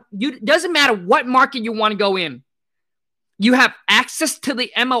 Doesn't matter what market you want to go in. You have access to the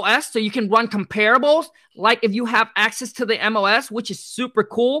MLS, so you can run comparables. Like if you have access to the MLS, which is super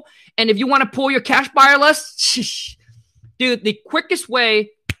cool. And if you want to pull your cash buyer list, dude, the quickest way,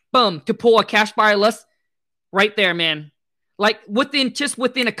 boom, to pull a cash buyer list, right there, man. Like within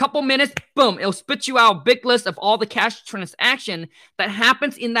a couple minutes, boom, it'll spit you out a big list of all the cash transaction that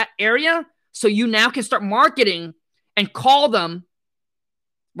happens in that area. So you now can start marketing and call them,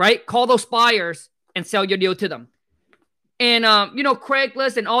 right? Call those buyers and sell your deal to them. And,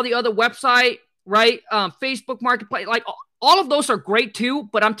 Craigslist and all the other website, right? Facebook Marketplace, like all of those are great too.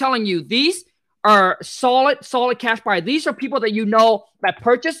 But I'm telling you, these are solid cash buyer. These are people that that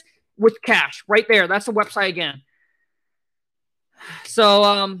purchase with cash right there. That's the website again.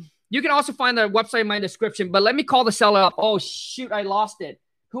 So you can also find the website in my description. But let me call the seller up. Oh, shoot, I lost it.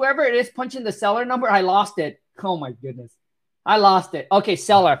 Whoever it is punching the seller number, I lost it. Oh, my goodness. I lost it. Okay,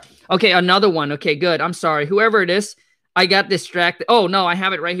 seller. Okay, another one. Okay, good. I'm sorry. Whoever it is. I got distracted. Oh, no, I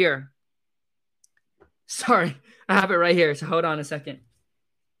have it right here. Sorry, I have it right here. So hold on a second.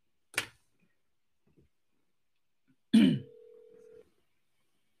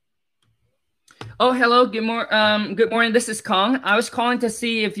 Oh, hello. Good morning. This is Kong. I was calling to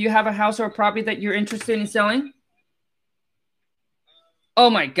see if you have a house or a property that you're interested in selling. Oh,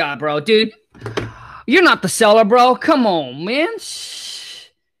 my God, bro. Dude, you're not the seller, bro. Come on, man. Shh.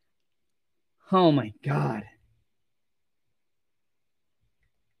 Oh, my God.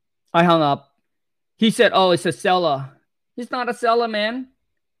 I hung up. He said, oh, it's a seller. He's not a seller, man.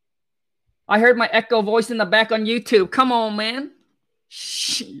 I heard my echo voice in the back on YouTube. Come on, man.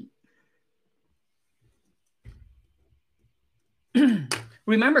 Shh.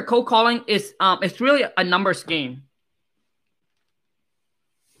 Remember, cold calling is it's really a numbers game.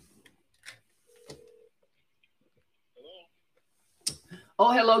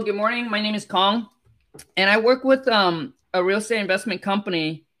 Oh, hello. Good morning. My name is Kong, and I work with a real estate investment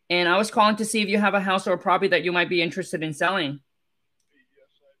company. And I was calling to see if you have a house or a property that you might be interested in selling. Yes,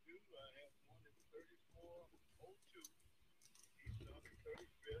 I do. I have one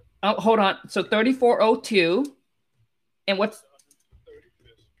at 3402. Oh, hold on. So 3402. And what's?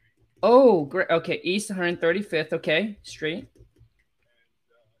 Oh, great. Okay, East 135th. Okay, street. And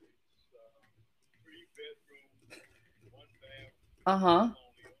it's 3 bedroom, 1 bath. Uh-huh.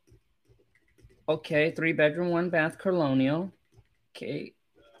 Okay, 3 bedroom, 1 bath, colonial. Okay.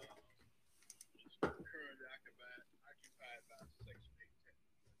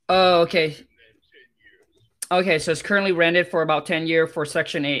 Oh, okay. Okay, so it's currently rented for about 10 years for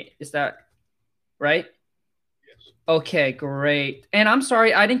Section 8. Is that right? Yes. Okay, great. And I'm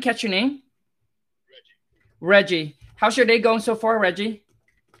sorry, I didn't catch your name. Reggie. Reggie. How's your day going so far, Reggie?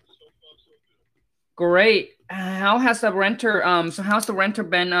 So far, so good. Great. How has the renter how's the renter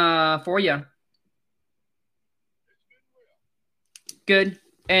been for you? It's been well. Good.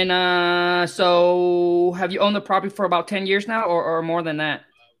 And so have you owned the property for about 10 years now or more than that?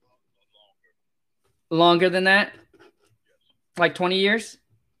 Longer than that? Yes. Like 20 years?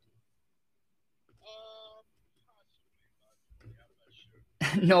 Possibly. I'm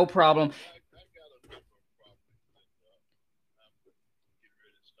not sure. No problem. I got a number of properties that I'm getting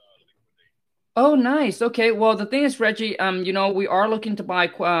ready to start liquidating. Oh, nice. Okay. Well, the thing is, Reggie, we are looking to buy,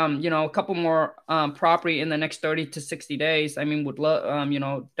 a couple more property in the next 30 to 60 days. I mean, would love,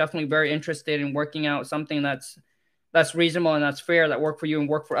 definitely very interested in working out something that's reasonable and that's fair, that work for you and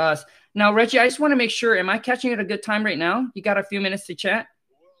work for us. Now, Reggie, I just want to make sure, am I catching it at a good time right now? You got a few minutes to chat?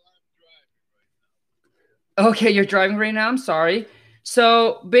 Okay, you're driving right now. I'm sorry.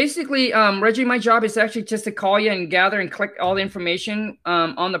 So basically, Reggie, my job is actually just to call you and gather and collect all the information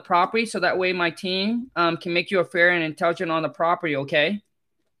on the property, so that way my team can make you a fair and intelligent on the property. Okay.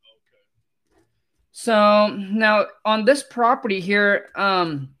 So now on this property here,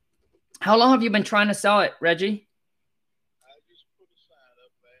 how long have you been trying to sell it, Reggie? I just put a sign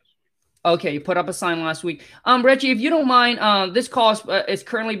up last week. Okay, you put up a sign last week. Reggie, if you don't mind, this call is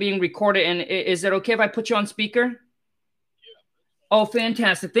currently being recorded, and is it okay if I put you on speaker? Oh,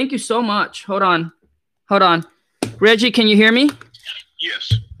 fantastic. Thank you so much. Hold on. Reggie, can you hear me?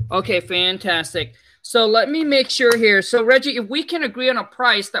 Yes. Okay, fantastic. So let me make sure here. So Reggie, if we can agree on a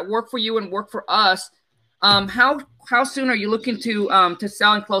price that work for you and work for us, how soon are you looking to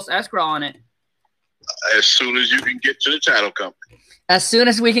sell and close escrow on it? As soon as you can get to the title company. As soon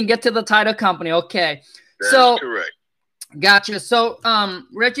as we can get to the title company. Okay. That's correct. Gotcha. So,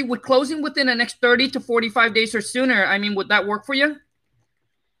 Reggie, would closing within the next 30 to 45 days or sooner, I mean, would that work for you?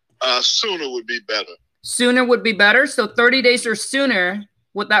 Sooner would be better. Sooner would be better. So 30 days or sooner,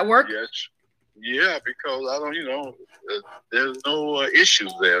 would that work? Yes. Yeah, because I don't, there's no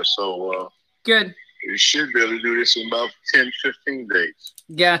issues there. So good. You should be able to do this in about 10, 15 days.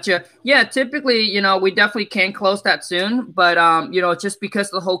 Gotcha. Yeah, typically, we definitely can close that soon. But, just because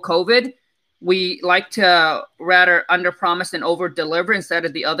of the whole COVID, we like to rather under promise and over deliver instead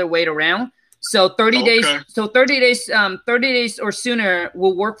of the other way around. So 30 days. So 30 days or sooner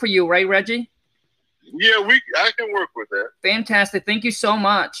will work for you, right, Reggie? Yeah, I can work with that. Fantastic. Thank you so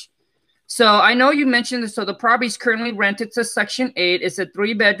much. So I know you mentioned this. So the property is currently rented to Section 8. It's a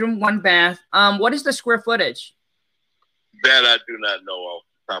 3-bedroom, 1-bath. What is the square footage? That I do not know off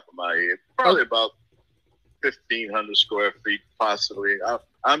the top of my head. Probably about 1,500 square feet, possibly.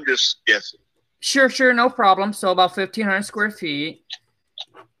 I'm just guessing. Sure, no problem. So about 1,500 square feet.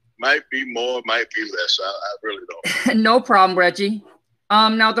 Might be more, might be less. I really don't. No problem, Reggie.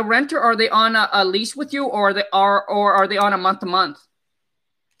 Now the renter, are they on a lease with you, or are they on a month to month?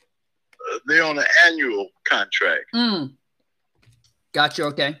 They're on an annual contract. Gotcha.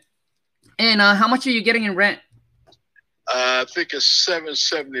 Okay. And how much are you getting in rent? I think it's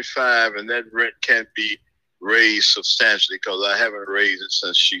 $775, and that rent can't be raised substantially because I haven't raised it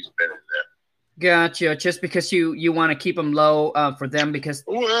since she's been in there. Gotcha. Just because you want to keep them low for them because...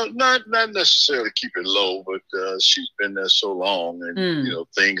 Well, not necessarily keep it low, but she's been there so long and,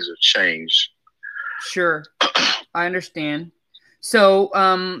 things have changed. Sure. I understand. So,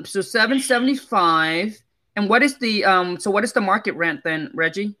 so $775. And what is the market rent then,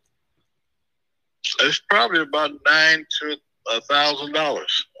 Reggie? It's probably about $900 to $1,000.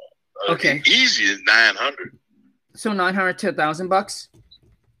 Okay. Easy is $900. So $900 to $1,000.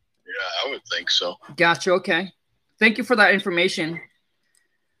 Yeah, I would think so. Gotcha. Okay. Thank you for that information.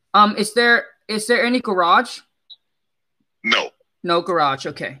 Is there any garage? No. No garage.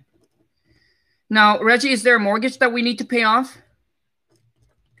 Okay. Now, Reggie, is there a mortgage that we need to pay off?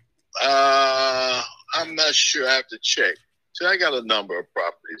 I'm not sure. I have to check. See, I got a number of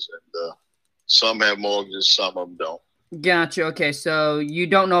properties, and some have mortgages, some of them don't. Gotcha. Okay. So you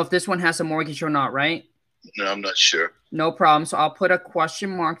don't know if this one has a mortgage or not, right? No, I'm not sure. No problem. So I'll put a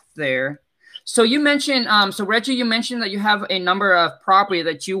question mark there. So you mentioned, so Reggie, you mentioned that you have a number of property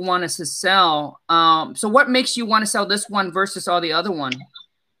that you want us to sell. So what makes you want to sell this one versus all the other one?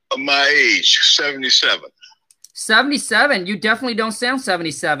 My age, 77. 77? You definitely don't sound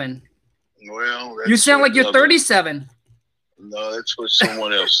 77. Well, you sound like you're 37. No, that's what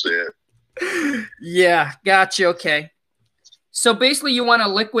someone else said. Yeah, gotcha. Okay. So basically you want to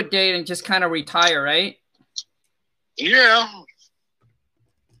liquidate and just kind of retire, right? Yeah.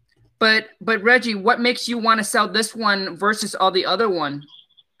 But Reggie, what makes you want to sell this one versus all the other one?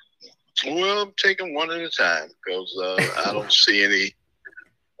 Well, I'm taking one at a time because I don't see any.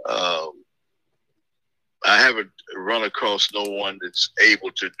 I haven't run across no one that's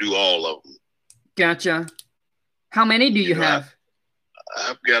able to do all of them. Gotcha. How many do you have?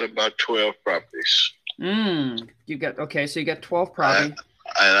 I've got about 12 properties. You got, okay, so you got 12 properties.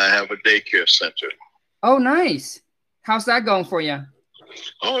 And I have a daycare center. Oh, nice. How's that going for you?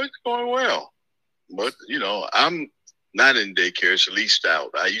 Oh, it's going well. But, I'm not in daycare. It's leased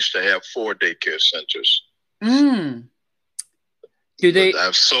out. I used to have 4 daycare centers. Do they? But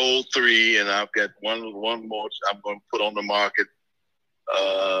I've sold 3, and I've got one more I'm going to put on the market.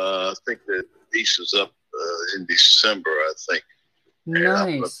 I think that lease is up in December, I think. And I'm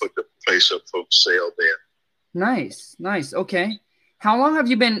going to Nice. put the place up for sale then. Nice. Nice. Okay. How long have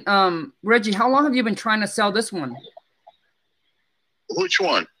you been, Reggie, how long have you been trying to sell this one? Which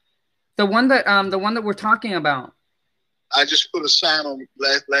one? The one that we're talking about. I just put a sign on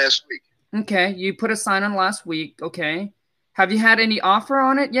last week. Okay. You put a sign on last week. Okay. Have you had any offer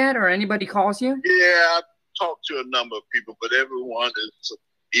on it yet, or anybody calls you? Yeah, I've talked to a number of people, but everyone is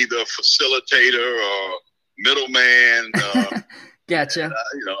either a facilitator or middleman. Gotcha. And,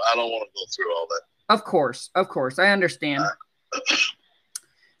 I don't want to go through all that. Of course. I understand.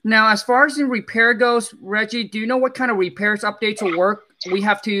 Now, as far as the repair goes, Reggie, do you know what kind of repairs, updates, or work we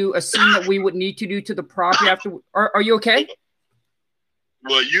have to assume that we would need to do to the property after? Are you okay?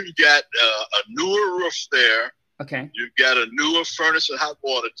 Well, you've got a newer roof there. Okay. You've got a newer furnace and hot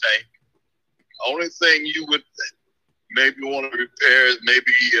water tank. Only thing you would maybe want to repair is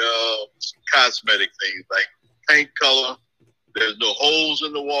maybe cosmetic things like paint color. There's no holes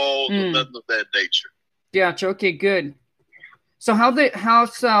in the walls or nothing of that nature. Gotcha. Okay, good. So how's the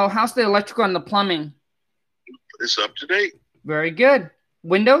electrical and the plumbing? It's up to date. Very good.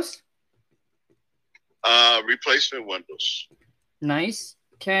 Windows? Replacement windows. Nice.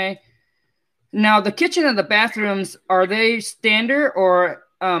 Okay. Now the kitchen and the bathrooms, are they standard or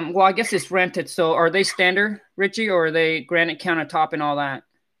well, I guess it's rented, so are they standard, Richie, or are they granite countertop and all that?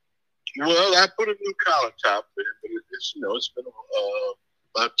 Well, I put a new countertop in, but it's been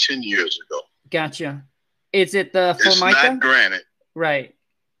about 10 years ago. Gotcha. Is it the It's Formica? not granite. Right.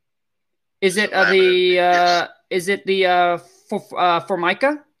 Is it Formica?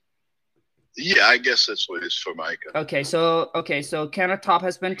 Yeah, I guess that's what it is, Formica. Okay, so countertop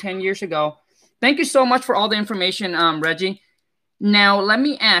has been 10 years ago. Thank you so much for all the information, Reggie. Now, let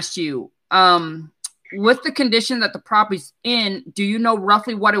me ask you, with the condition that the property's in, do you know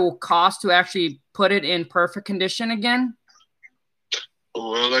roughly what it will cost to actually put it in perfect condition again?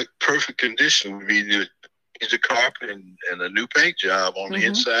 Well, like perfect condition would be the carpet and a new paint job on the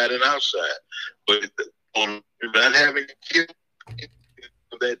inside and outside. But on not having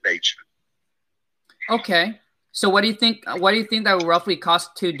of that nature. Okay. So what do you think that would roughly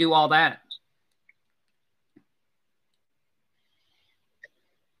cost to do all that?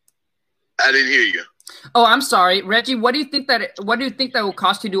 I didn't hear you. Oh, I'm sorry, Reggie. What do you think that will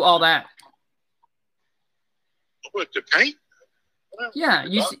cost to do all that? What, the paint? Yeah,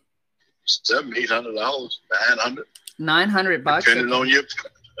 you see, $700, $800, $900. $900,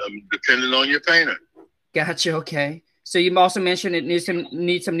 depending on your painter. Gotcha. Okay. So you also mentioned it needs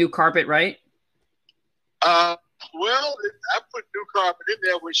some new carpet, right? Well, I put new carpet in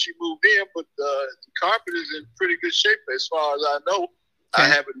there when she moved in, but the carpet is in pretty good shape as far as I know. Okay. I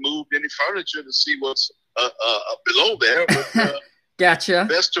haven't moved any furniture to see what's below there, but gotcha.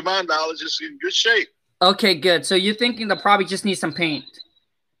 Best to my knowledge, it's in good shape. Okay, good. So you're thinking the property just needs some paint.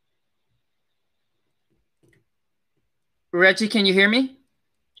 Reggie, can you hear me?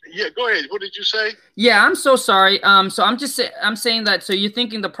 Yeah, go ahead. What did you say? Yeah, I'm so sorry. So I'm saying that. So you're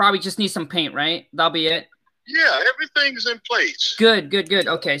thinking the property just needs some paint, right? That'll be it. Yeah, everything's in place. Good.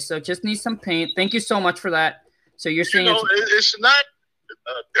 Okay, so just needs some paint. Thank you so much for that. So you're saying it's not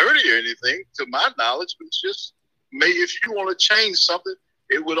dirty or anything, to my knowledge, but it's just if you want to change something,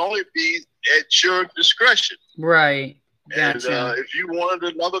 it would only be at your discretion. Right. Gotcha. And if you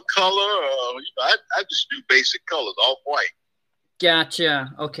wanted another color, I just do basic colors, all white.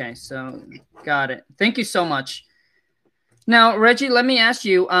 Gotcha. Okay, so got it. Thank you so much. Now, Reggie, let me ask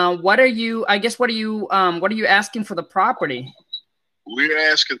you, what are you asking for the property?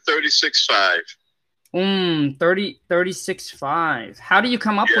 We're asking $36,500. 36,500. How do you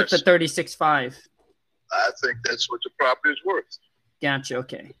come up with the 36,500? I think that's what the property is worth. Gotcha.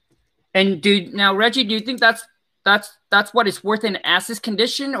 Okay. And Reggie, do you think that's what it's worth in as-is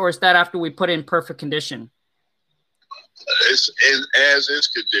condition, or is that after we put it in perfect condition? It's in as-is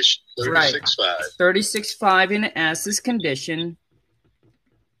condition. 36,500. 36,500 in as-is condition.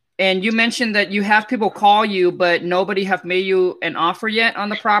 And you mentioned that you have people call you, but nobody have made you an offer yet on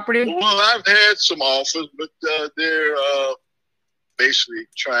the property? Well, I've had some offers, but they're basically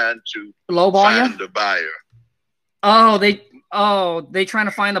trying to find the buyer. They trying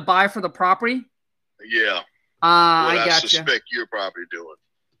to find the buyer for the property? Yeah. I gotcha. suspect you're probably doing.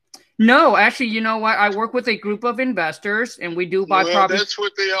 No, actually, you know what? I work with a group of investors, and we do buy property. That's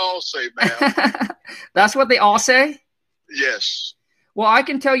what they all say, man. That's what they all say? Yes. Well, I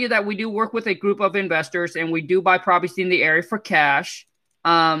can tell you that we do work with a group of investors, and we do buy properties in the area for cash.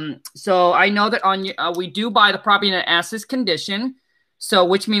 So I know that we do buy the property in an as-is condition. So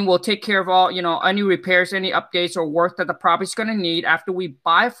which means we'll take care of all, any repairs, any updates or work that the property's going to need after we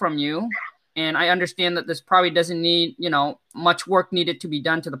buy from you. And I understand that this probably doesn't need, you know, much work needed to be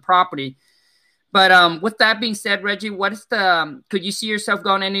done to the property. But with that being said, Reggie, what is the, could you see yourself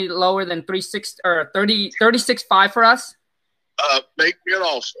going any lower than 36 or 36.5 for us? Make me an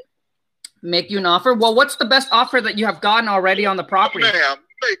offer. Make you an offer? Well, what's the best offer that you have gotten already on the property? Ma'am,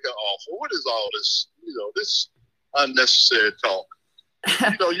 make an offer. What is all this, you know, this unnecessary talk?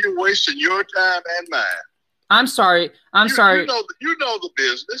 You know, you're wasting your time and mine. I'm sorry. I'm sorry. You know the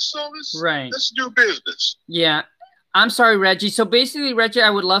business, so right. Let's do business. Yeah. I'm sorry, Reggie. So basically, Reggie, I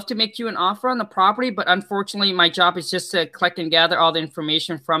would love to make you an offer on the property, but unfortunately, my job is just to collect and gather all the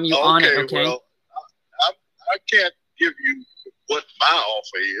information from you on it, okay? Well, I can't give you what my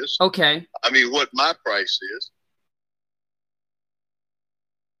offer is. Okay. I mean, what my price is.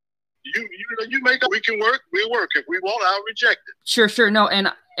 You make it. We can work. We work. If we won't, I'll reject it. Sure. No,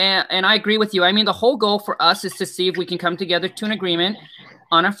 and I agree with you. I mean, the whole goal for us is to see if we can come together to an agreement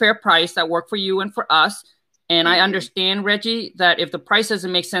on a fair price that work for you and for us. And I understand, Reggie, that if the price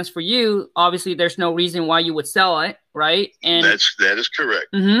doesn't make sense for you, obviously there's no reason why you would sell it, right? And that is correct.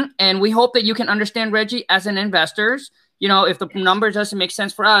 And we hope that you can understand, Reggie, as an investors. You know, if the number doesn't make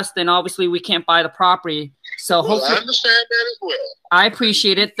sense for us, then obviously we can't buy the property. So hopefully, I understand that as well. I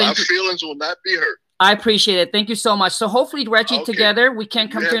appreciate it. My feelings will not be hurt. I appreciate it. Thank you so much. So hopefully, Reggie, together we can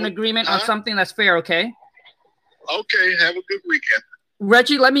come to an agreement on something that's fair. Okay. Okay. Have a good weekend,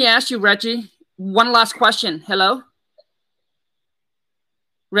 Reggie. Let me ask you, Reggie, one last question. Hello,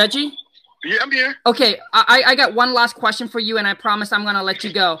 Reggie. Yeah, I'm here. Okay, I got one last question for you, and I promise I'm gonna let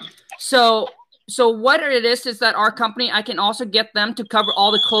you go. So what it is that our company, I can also get them to cover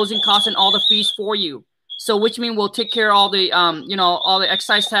all the closing costs and all the fees for you. So which means we'll take care of all the, you know, all the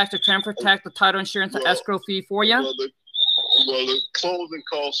excise tax, the transfer tax, the title insurance, the escrow fee for you. Well, the closing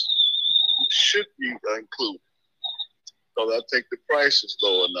costs should be included. So I think the price is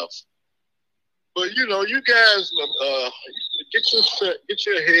low enough. But, you know, you guys get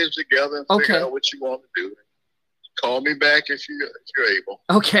your heads together and figure out what you want to do. Call me back if you're able.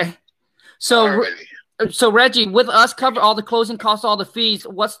 Okay. So Reggie, with us cover all the closing costs, all the fees,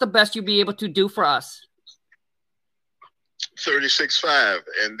 what's the best you'll be able to do for us? 36.5,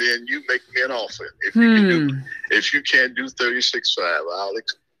 and then you make me an offer. If you can't do 36.5, I'll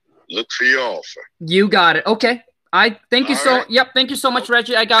look for your offer. You got it. Okay. Thank you Thank you so much,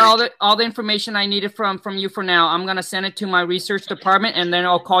 Reggie. I got all the information I needed from you for now. I'm gonna send it to my research department, and then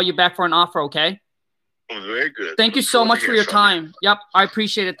I'll call you back for an offer. Okay. Very good. Thank you so much for your time. Yep, I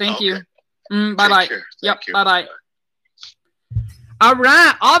appreciate it. Thank you. Bye-bye. Yep, bye-bye. All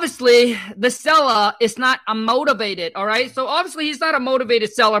right. Obviously, the seller is not a motivated, all right? So, obviously, he's not a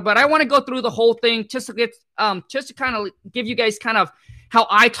motivated seller, but I want to go through the whole thing just to kind of give you guys kind of how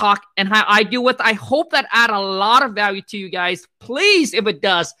I talk and how I do it. I hope that add a lot of value to you guys. Please, if it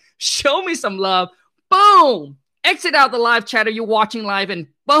does, show me some love. Boom. Exit out the live chat or you're watching live, and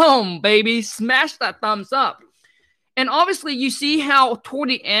boom, baby, smash that thumbs up. And obviously, you see how toward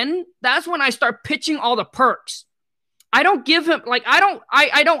the end, that's when I start pitching all the perks. I don't give him I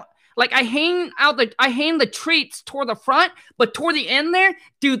hang the treats toward the front, but toward the end there,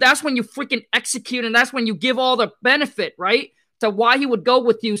 dude, that's when you freaking execute, and that's when you give all the benefit, right? To why he would go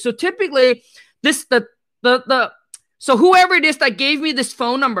with you. So typically, so whoever it is that gave me this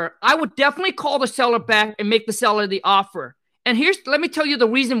phone number, I would definitely call the seller back and make the seller the offer. And let me tell you the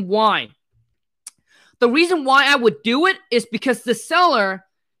reason why. The reason why I would do it is because the seller,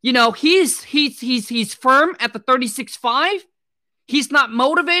 you know, he's firm at the 36.5. He's not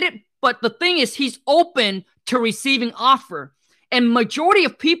motivated, but the thing is, he's open to receiving offer. And majority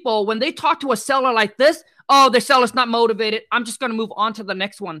of people, when they talk to a seller like this, oh, the seller's not motivated, I'm just going to move on to the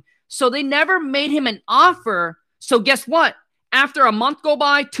next one. So they never made him an offer. So guess what? After a month go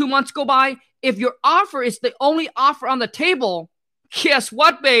by, 2 months go by, if your offer is the only offer on the table, guess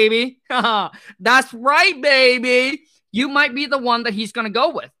what, baby? That's right, baby. You might be the one that he's going to go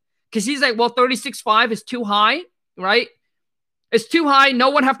with. Because he's like, well, 36.5 is too high, right? It's too high. No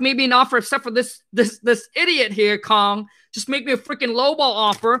one have made me an offer except for this idiot here, Kong. Just make me a freaking lowball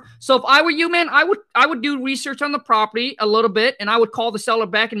offer. So if I were you, man, I would do research on the property a little bit, and I would call the seller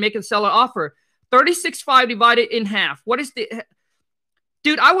back and make the seller offer. 36.5 divided in half. What is the...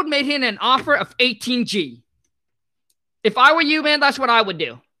 Dude, I would make him an offer of 18G. If I were you, man, that's what I would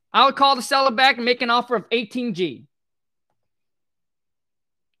do. I would call the seller back and make an offer of 18G.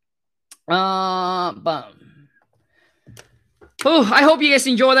 Boom. Oh, I hope you guys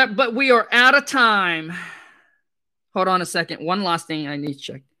enjoy that, but we are out of time. Hold on a second. One last thing I need to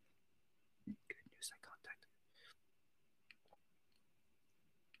check.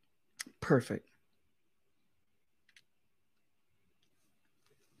 Perfect.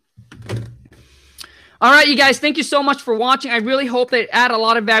 All right, you guys, thank you so much for watching. I really hope that it add a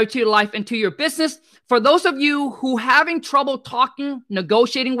lot of value to your life and to your business. For those of you who having trouble talking,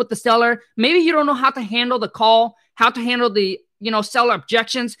 negotiating with the seller, maybe you don't know how to handle the call, how to handle the seller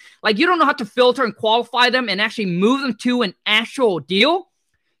objections, like you don't know how to filter and qualify them and actually move them to an actual deal.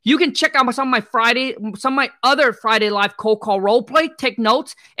 You can check out some of my other Friday Live cold call role play, take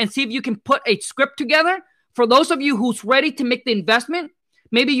notes, and see if you can put a script together. For those of you who's ready to make the investment,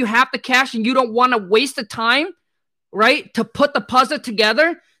 maybe you have the cash and you don't want to waste the time, right, to put the puzzle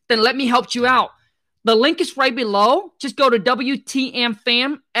together, then let me help you out. The link is right below. Just go to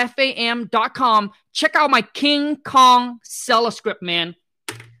WTMFAM.com. Check out my King Kong seller script, man.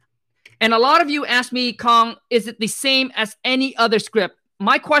 And a lot of you ask me, Kong, is it the same as any other script?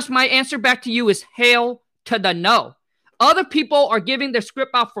 My answer back to you is hail to the no. Other people are giving their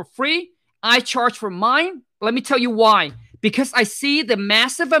script out for free. I charge for mine. Let me tell you why. Because I see the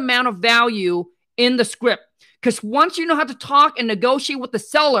massive amount of value in the script. Because once you know how to talk and negotiate with the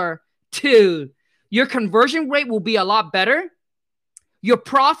seller, dude, your conversion rate will be a lot better. Your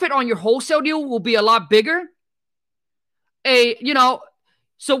profit on your wholesale deal will be a lot bigger.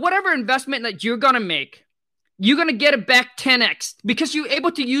 So whatever investment that you're going to make, you're going to get it back 10x because you're able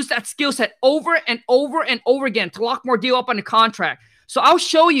to use that skill set over and over and over again to lock more deal up on the contract. So I'll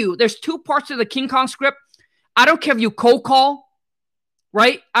show you. There's two parts of the King Kong script. I don't care if you cold call,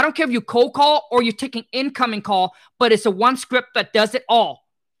 right? I don't care if you cold call or you're taking incoming call, but it's a one script that does it all.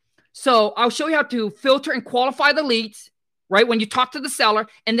 So I'll show you how to filter and qualify the leads, right? When you talk to the seller,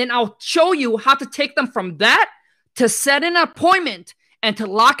 and then I'll show you how to take them from that to set an appointment and to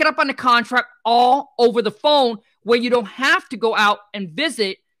lock it up on the contract all over the phone where you don't have to go out and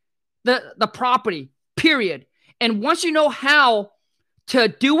visit the property, period. And once you know how to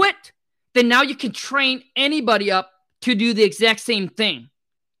do it, then now you can train anybody up to do the exact same thing.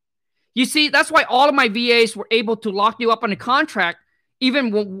 You see, that's why all of my VAs were able to lock you up on a contract,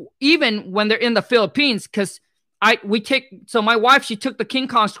 even when they're in the Philippines, because my wife, she took the King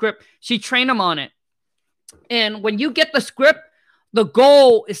Kong script, she trained them on it. And when you get the script, the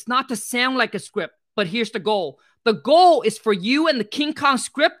goal is not to sound like a script, but here's the goal. The goal is for you and the King Kong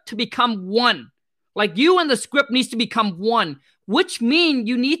script to become one. Like you and the script needs to become one, which means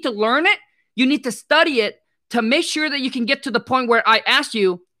you need to learn it. You need to study it to make sure that you can get to the point where I ask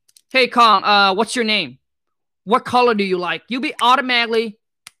you, hey, Kong, what's your name? What color do you like? You'll be automatically,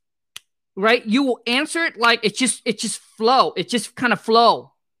 right? You will answer it like it just flow. It just kind of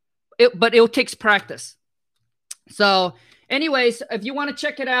flow. But it takes practice. So anyways, if you want to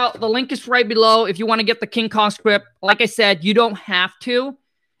check it out, the link is right below. If you want to get the King Kong script, like I said, you don't have to.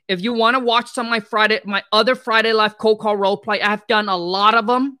 If you want to watch some of my other Friday Live cold call role play, I've done a lot of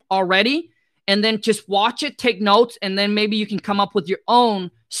them already. And then just watch it, take notes, and then maybe you can come up with your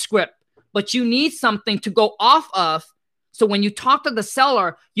own script. But you need something to go off of. So when you talk to the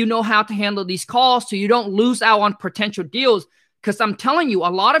seller, you know how to handle these calls so you don't lose out on potential deals. Because I'm telling you,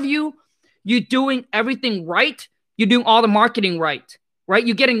 a lot of you're doing everything right. You're doing all the marketing right?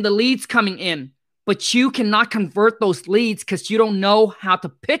 You're getting the leads coming in. But you cannot convert those leads because you don't know how to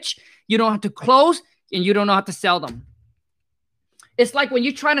pitch, you don't know how to close, and you don't know how to sell them. It's like when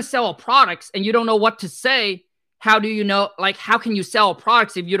you're trying to sell a product and you don't know what to say, how do you know, how can you sell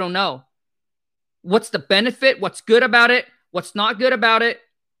products if you don't know? What's the benefit? What's good about it? What's not good about it?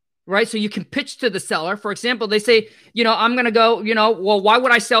 Right? So you can pitch to the seller. For example, they say, I'm going to go, well, why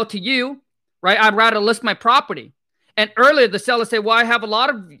would I sell to you? Right? I'd rather list my property. And earlier, the seller said, well, I have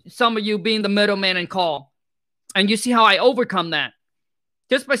some of you being the middleman and call. And you see how I overcome that.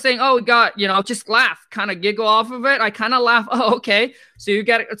 Just by saying, oh, God, just laugh, kind of giggle off of it. I kind of laugh. Oh, okay. So you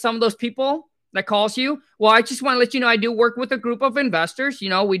got some of those people that calls you. Well, I just want to let you know I do work with a group of investors.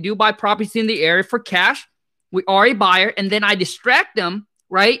 We do buy properties in the area for cash. We are a buyer. And then I distract them,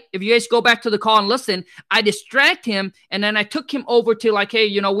 right? If you guys go back to the call and listen, I distract him. And then I took him over to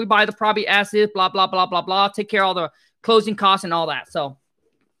hey, we buy the property as is, blah, blah, blah, blah, blah. Take care of all the closing costs and all that. So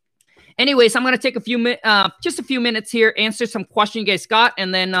anyways, I'm going to take just a few minutes here, answer some questions you guys got.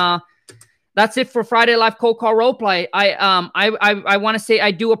 And then that's it for Friday Live Cold Call Roleplay. I want to say I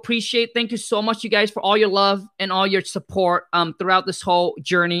do appreciate, thank you so much, you guys, for all your love and all your support throughout this whole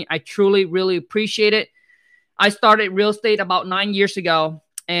journey. I truly, really appreciate it. I started real estate about 9 years ago,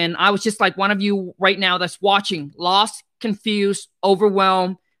 and I was just like one of you right now that's watching, lost, confused,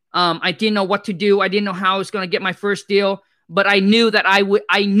 overwhelmed. I didn't know what to do. I didn't know how I was going to get my first deal, but I knew that I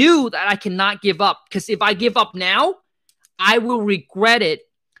knew that I cannot give up, because if I give up now, I will regret it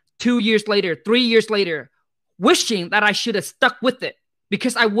 2 years later, 3 years later, wishing that I should have stuck with it,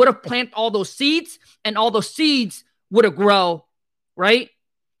 because I would have planted all those seeds and all those seeds would have grown, right?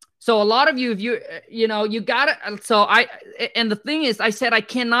 So a lot of you, if you know, you gotta, so and the thing is, I said, I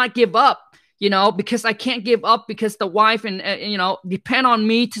cannot give up, you know, because I can't give up because the wife and, you know, depend on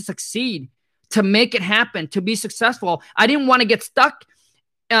me to succeed, to make it happen, to be successful. I didn't want to get stuck,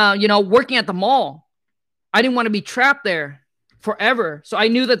 you know, working at the mall. I didn't want to be trapped there forever. So I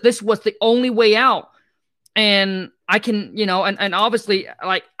knew that this was the only way out. And I can, you know, and obviously,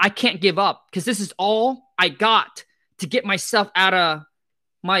 like, I can't give up because this is all I got to get myself out of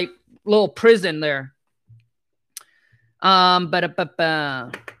my little prison there. Can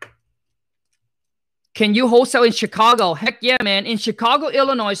you wholesale in Chicago? Heck yeah, man. In Chicago,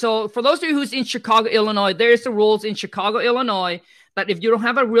 Illinois. So for those of you who's in Chicago, Illinois, there's the rules in Chicago, Illinois, that if you don't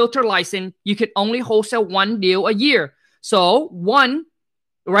have a realtor license, you can only wholesale one deal a year. So one,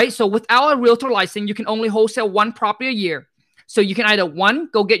 right? So without a realtor license, you can only wholesale one property a year. So you can either one,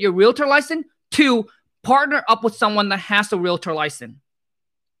 go get your realtor license, two, partner up with someone that has a realtor license.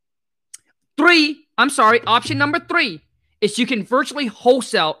 Option number 3 is you can virtually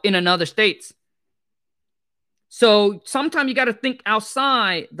wholesale in another states. So sometimes you got to think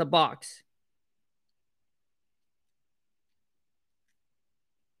outside the box.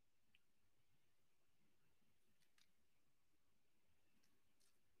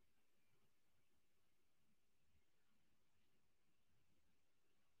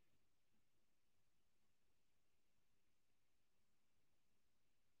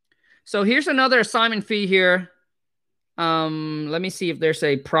 So here's another assignment fee here. Let me see if there's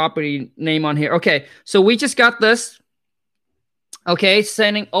a property name on here. Okay, so we just got this. Okay,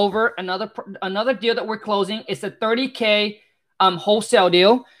 sending over another deal that we're closing. It's a $30K wholesale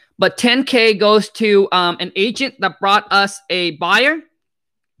deal, but $10K goes to an agent that brought us a buyer,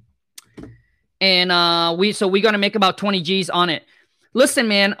 and we're gonna make about 20 G's on it. Listen,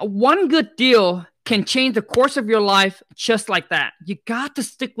 man, one good deal can change the course of your life just like that. You got to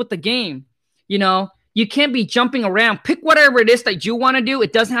stick with the game. You know, you can't be jumping around. Pick whatever it is that you want to do.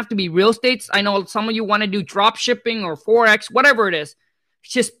 It doesn't have to be real estate. I know some of you want to do drop shipping or Forex, whatever it is.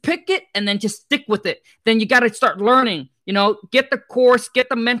 Just pick it and then just stick with it. Then you got to start learning, you know, get the course, get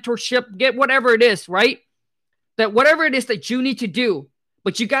the mentorship, get whatever it is, right? That whatever it is that you need to do,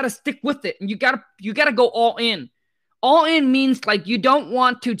 but you got to stick with it and you got to go all in. All in means like you don't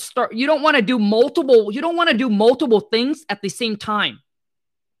want to do multiple things at the same time,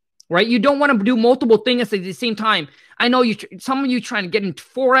 right? You don't want to do multiple things at the same time. I know some of you trying to get into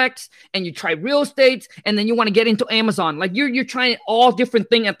Forex and you try real estate and then you want to get into Amazon. Like you're trying all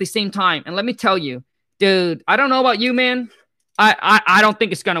different things at the same time. And let me tell you, dude, I don't know about you, man. I don't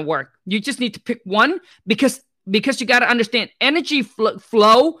think it's going to work. You just need to pick one because you got to understand energy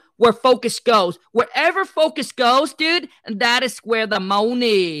flow where focus goes. Wherever focus goes, dude, that is where the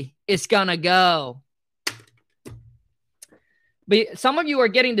money is going to go. But some of you are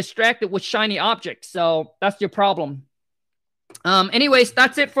getting distracted with shiny objects, so that's your problem. Anyways,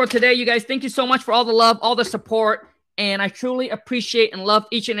 that's it for today, you guys. Thank you so much for all the love, all the support, and I truly appreciate and love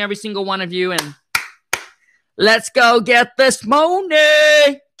each and every single one of you. And let's go get this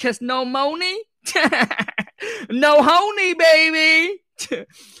money, because no money, no honey, baby.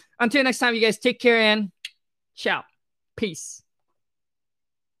 Until next time, you guys take care and ciao. Peace.